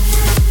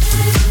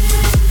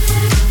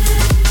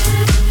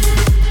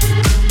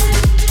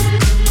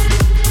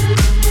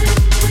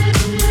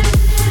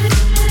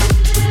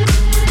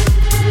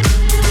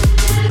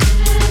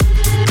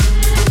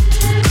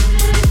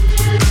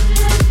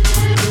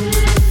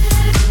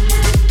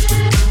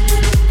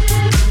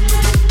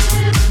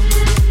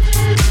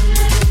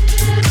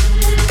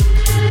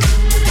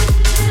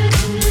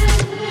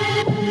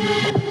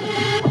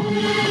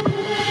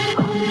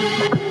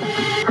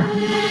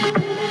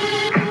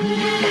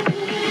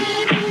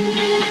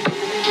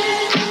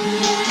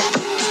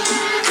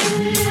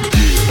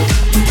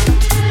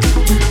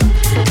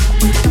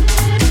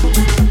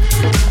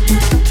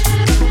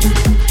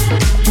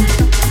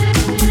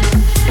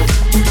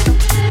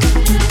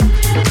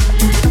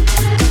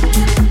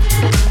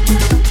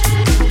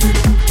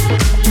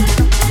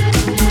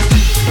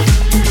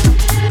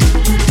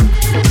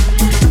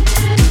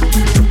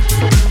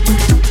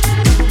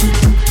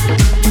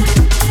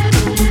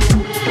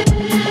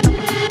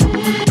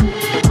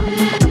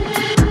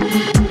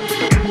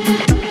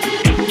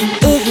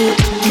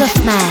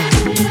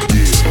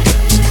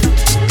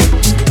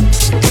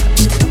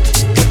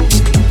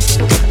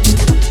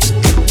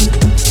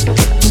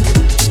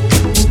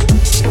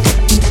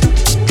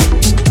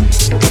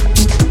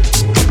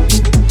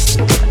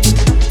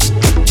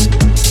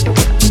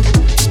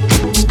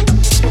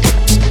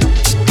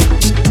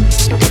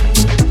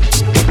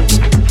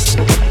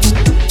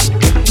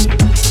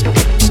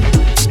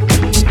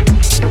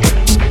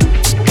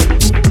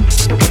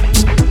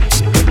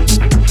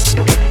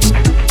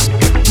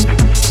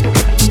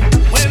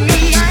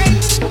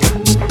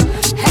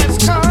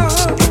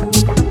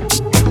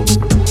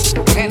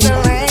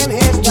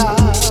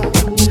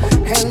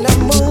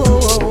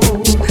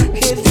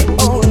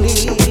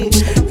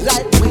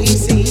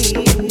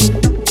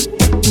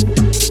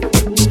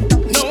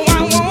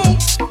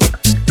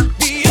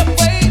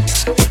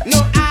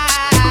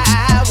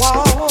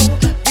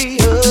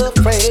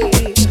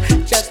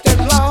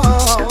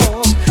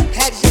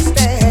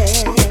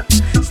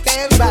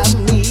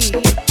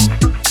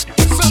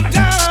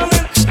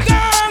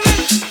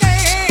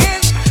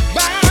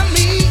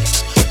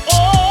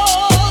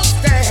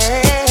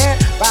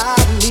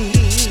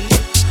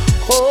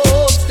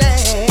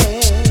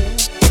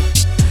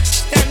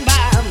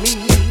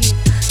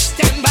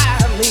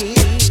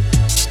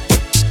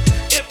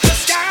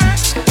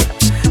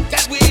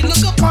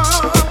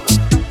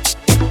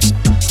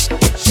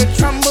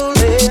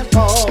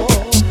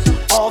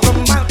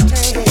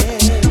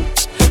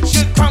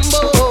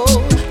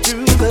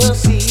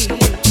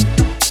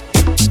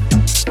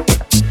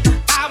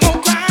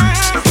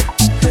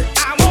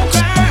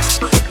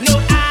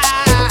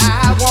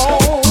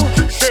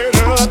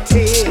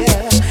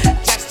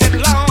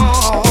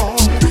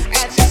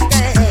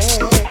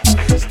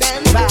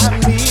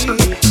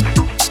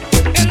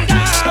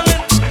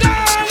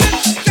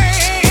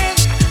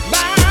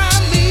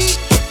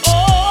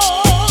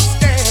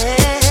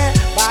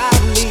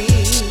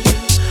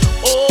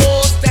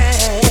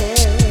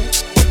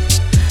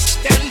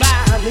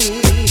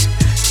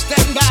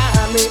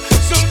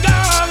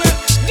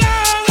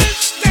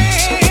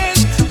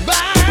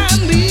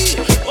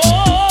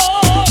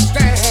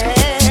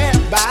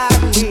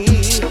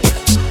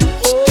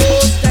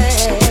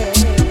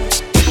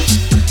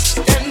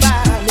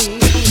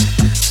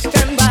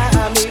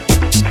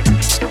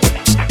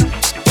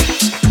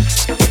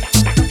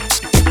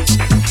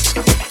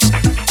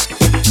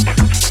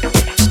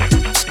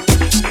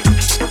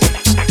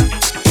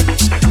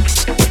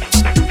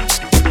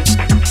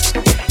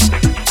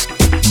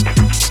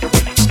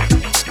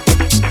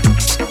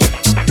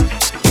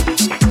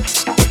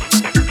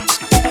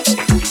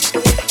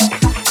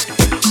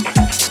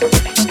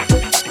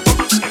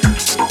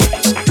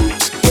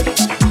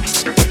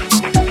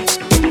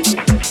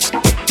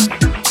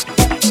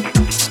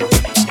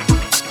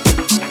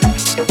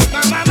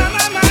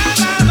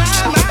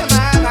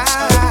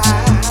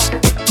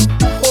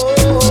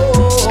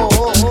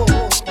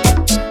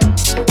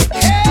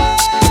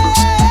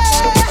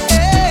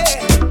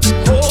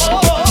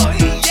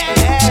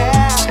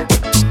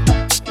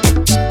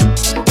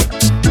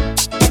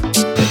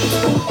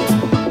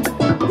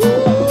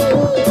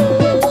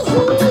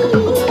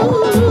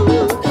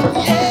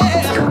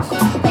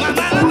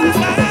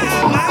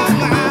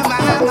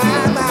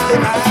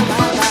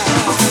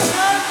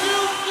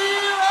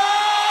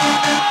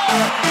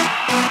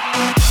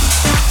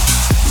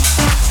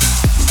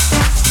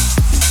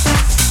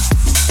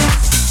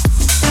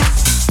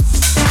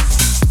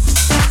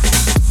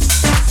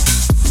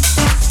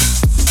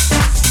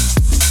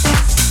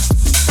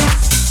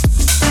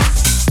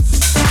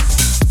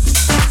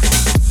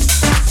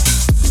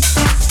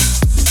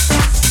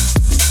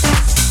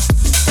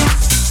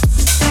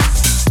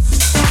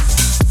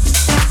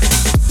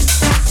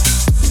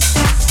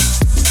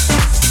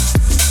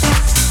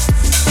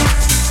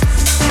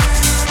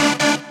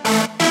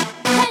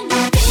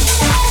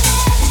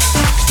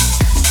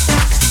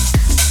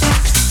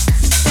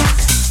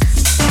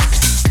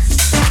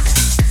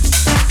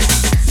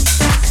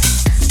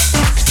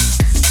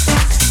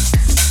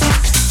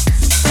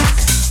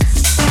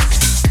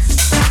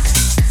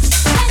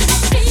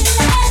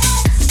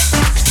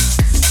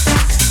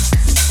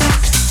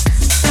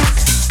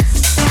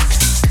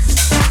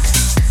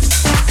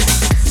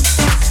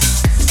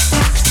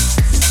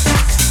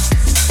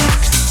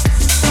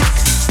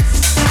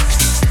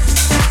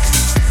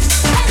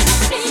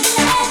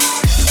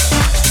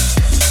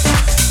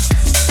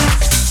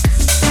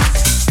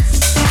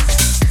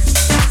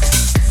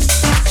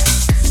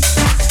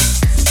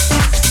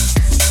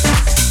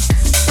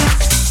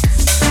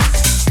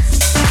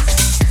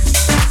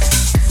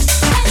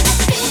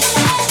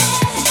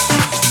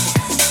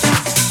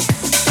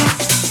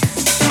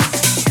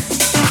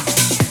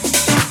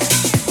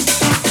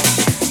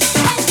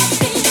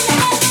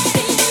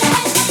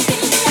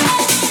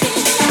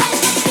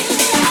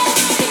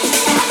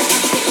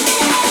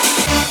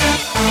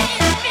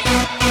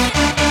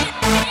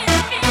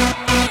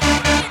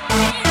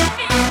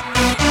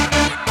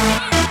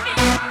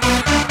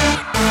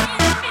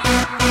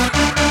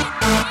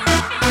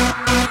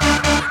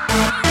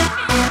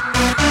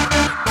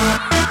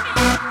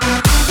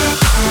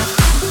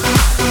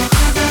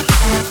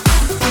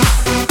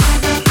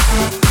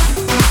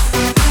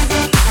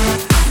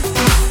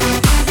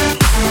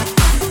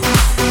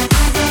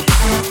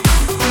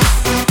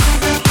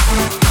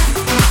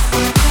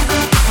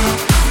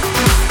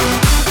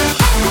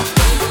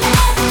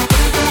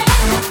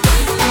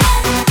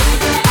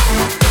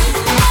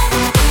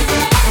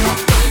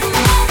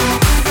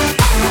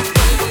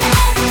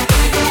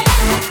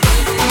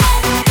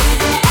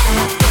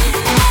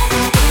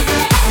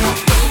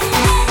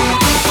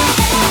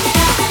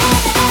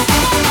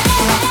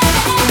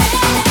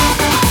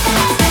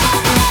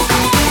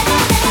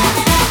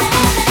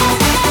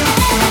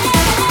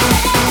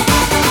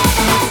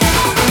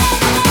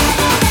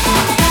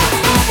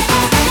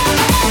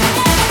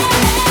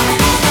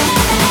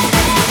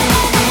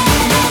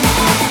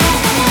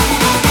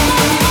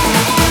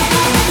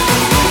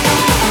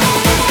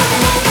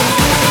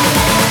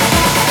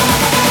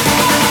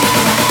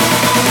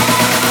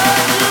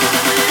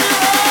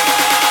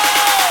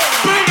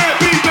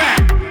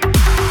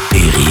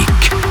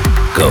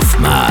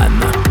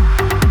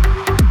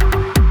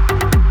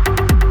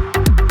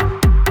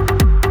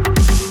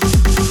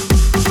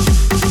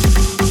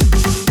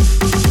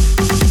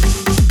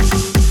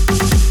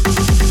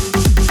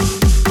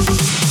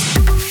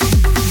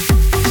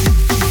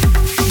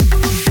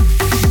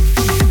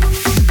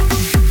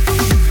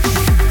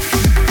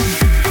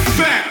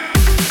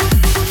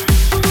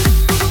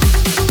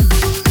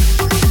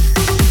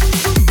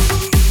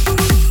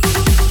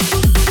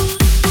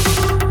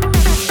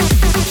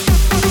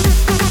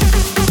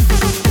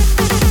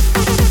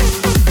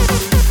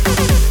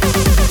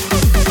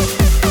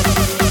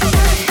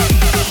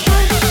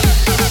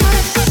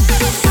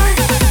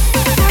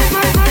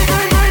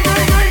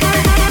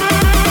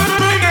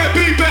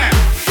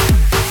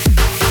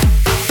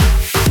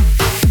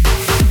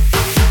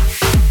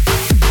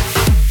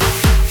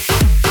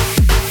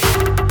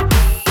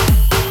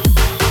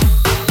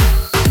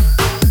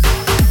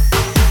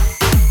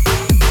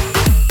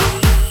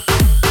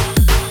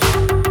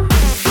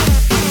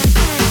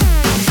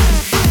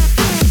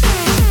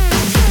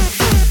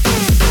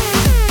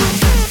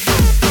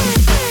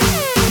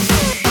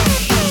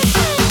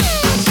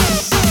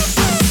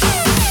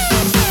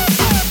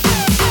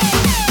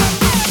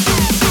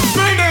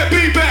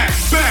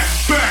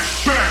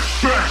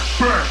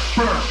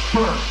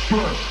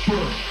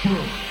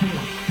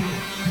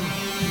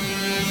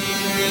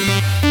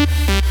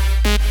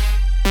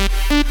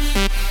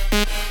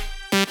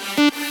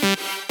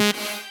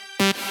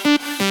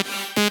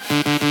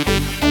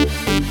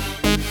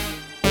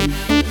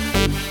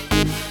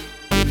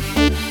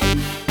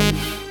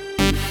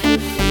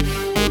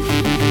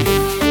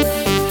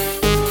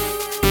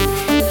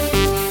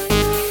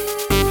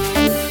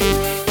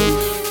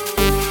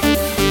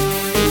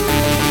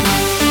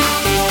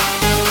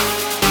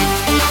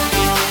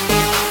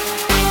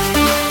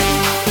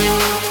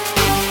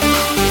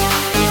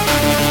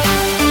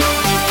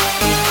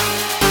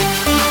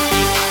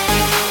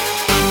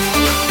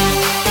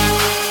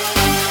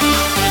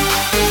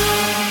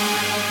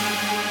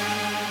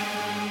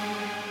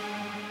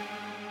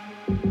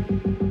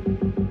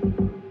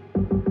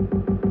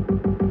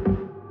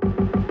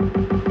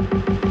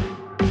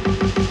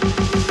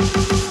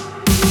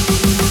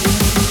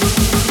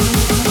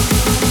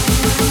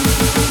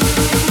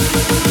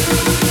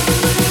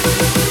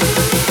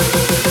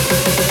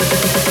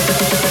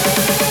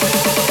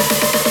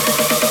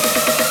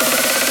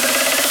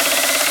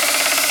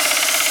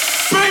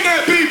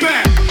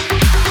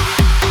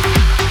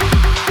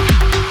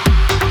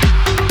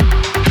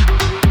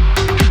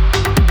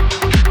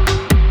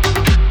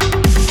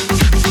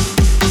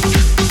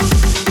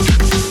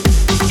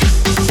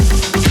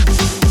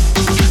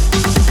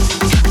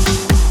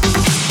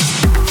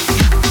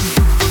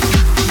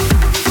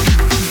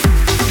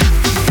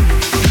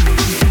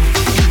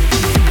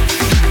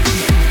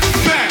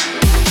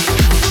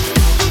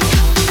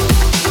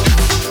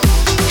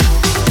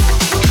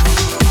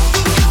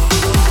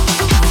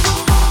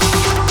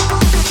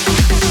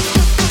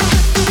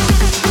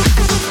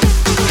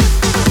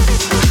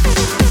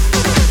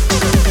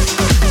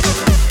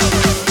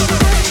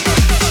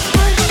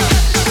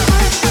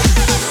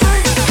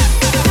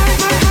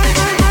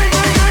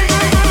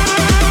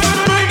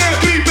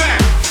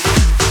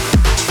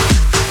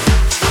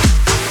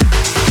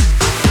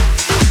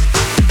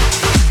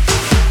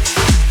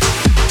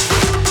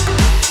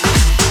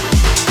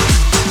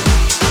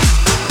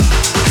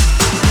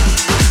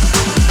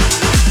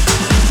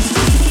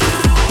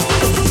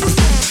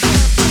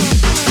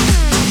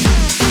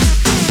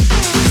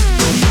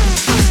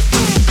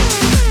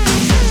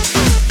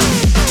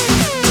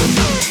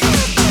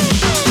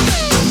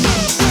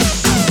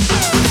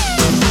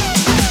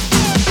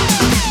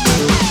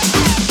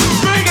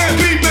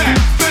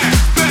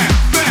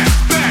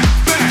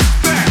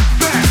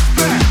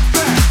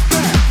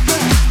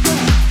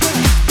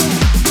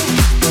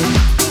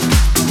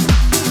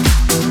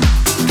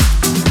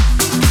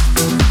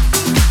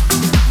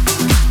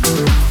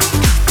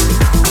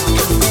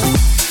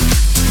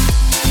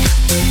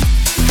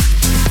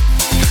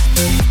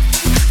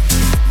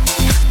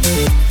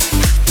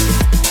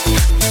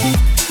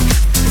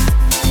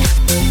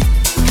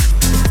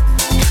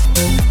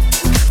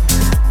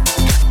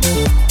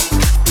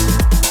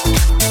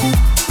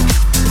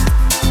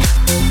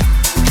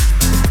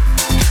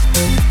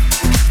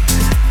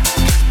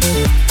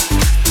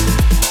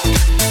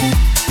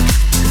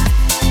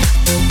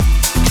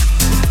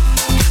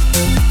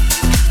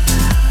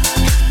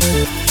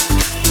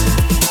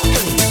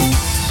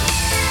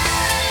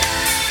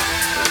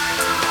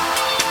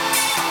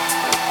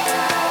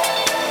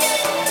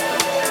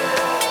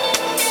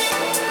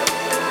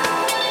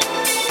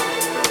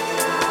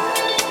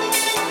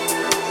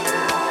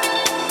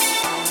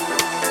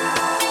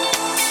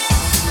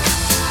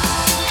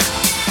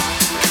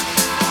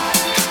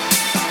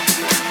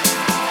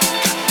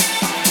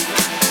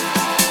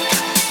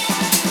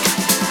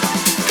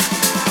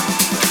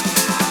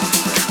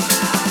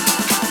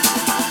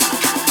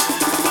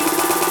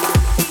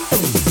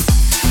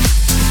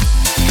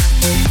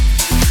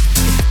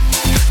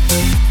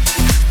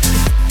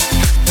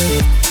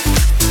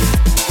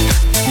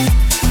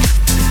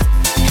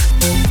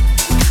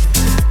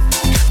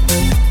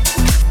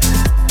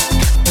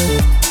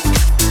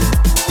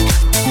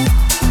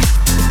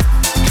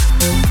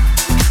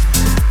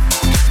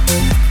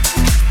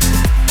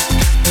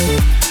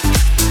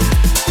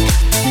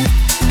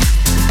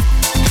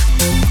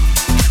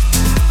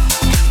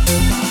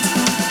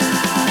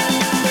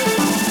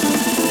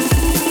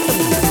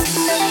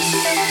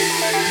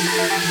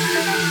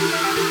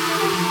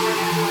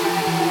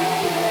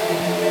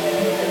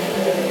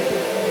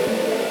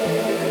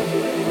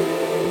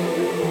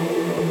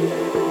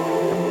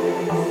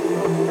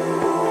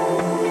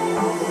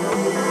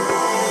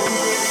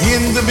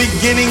 In the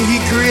beginning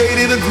he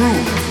created a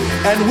groove,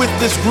 and with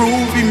this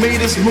groove he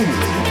made us move,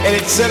 and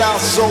it set our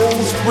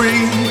souls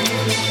free.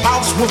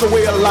 House was a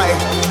way of life,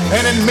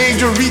 and it made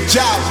you reach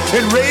out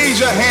and raise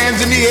your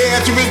hands in the air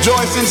to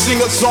rejoice and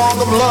sing a song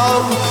of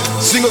love,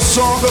 sing a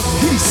song of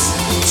peace,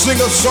 sing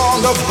a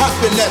song of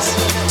happiness,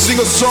 sing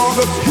a song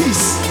of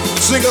peace,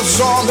 sing a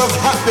song of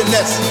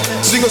happiness,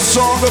 sing a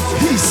song of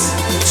peace,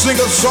 sing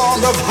a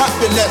song of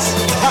happiness,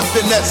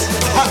 happiness,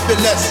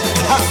 happiness,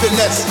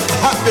 happiness,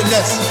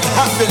 happiness,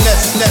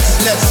 happiness, ness,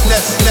 ness,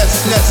 ness, ness,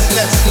 ness,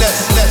 ness, ness,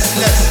 ness, ness,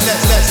 ness,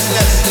 ness,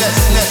 ness, ness,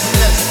 ness,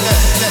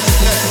 ness,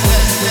 ness, ness,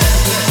 ness.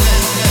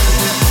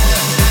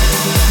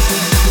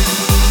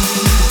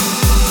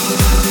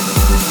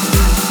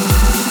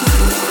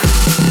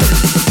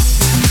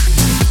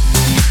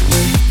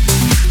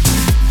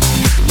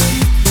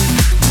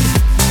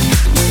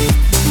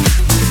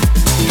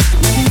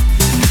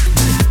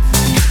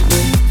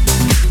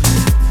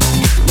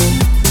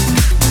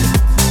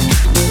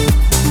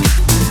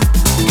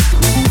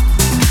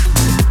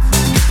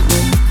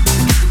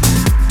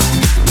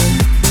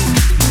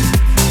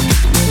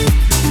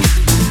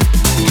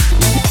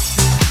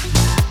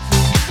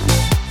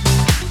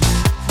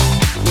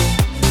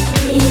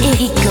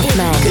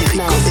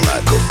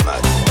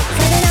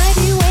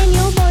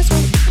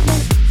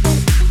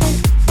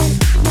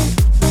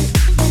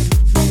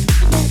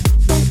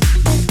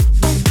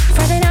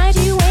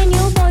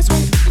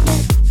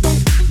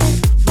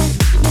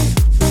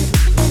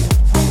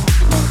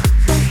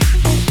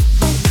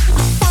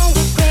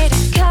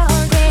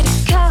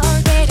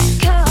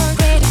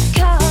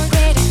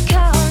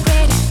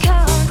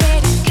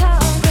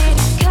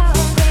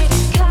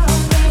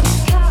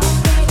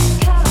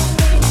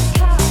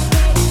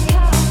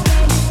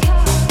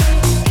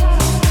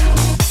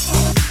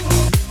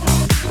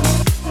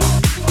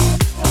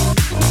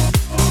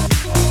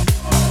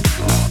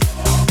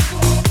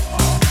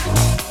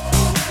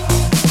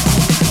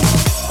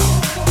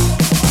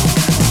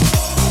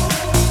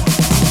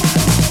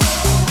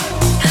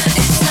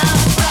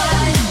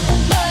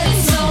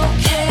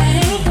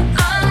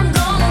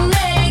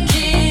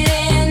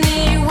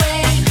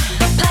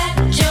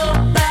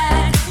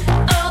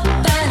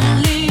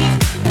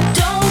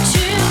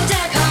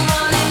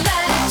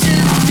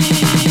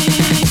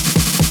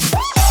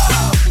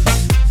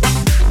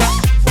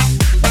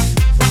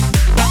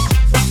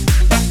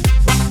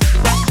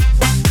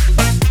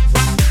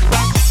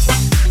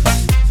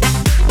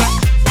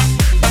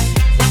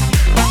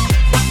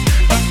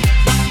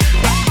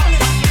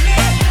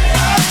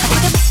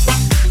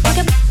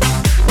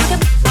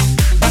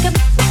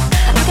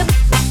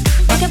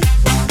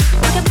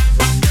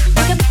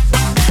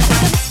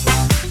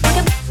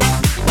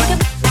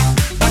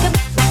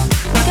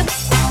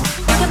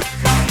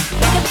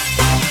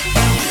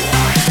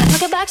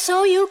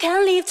 So you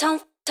can leave town.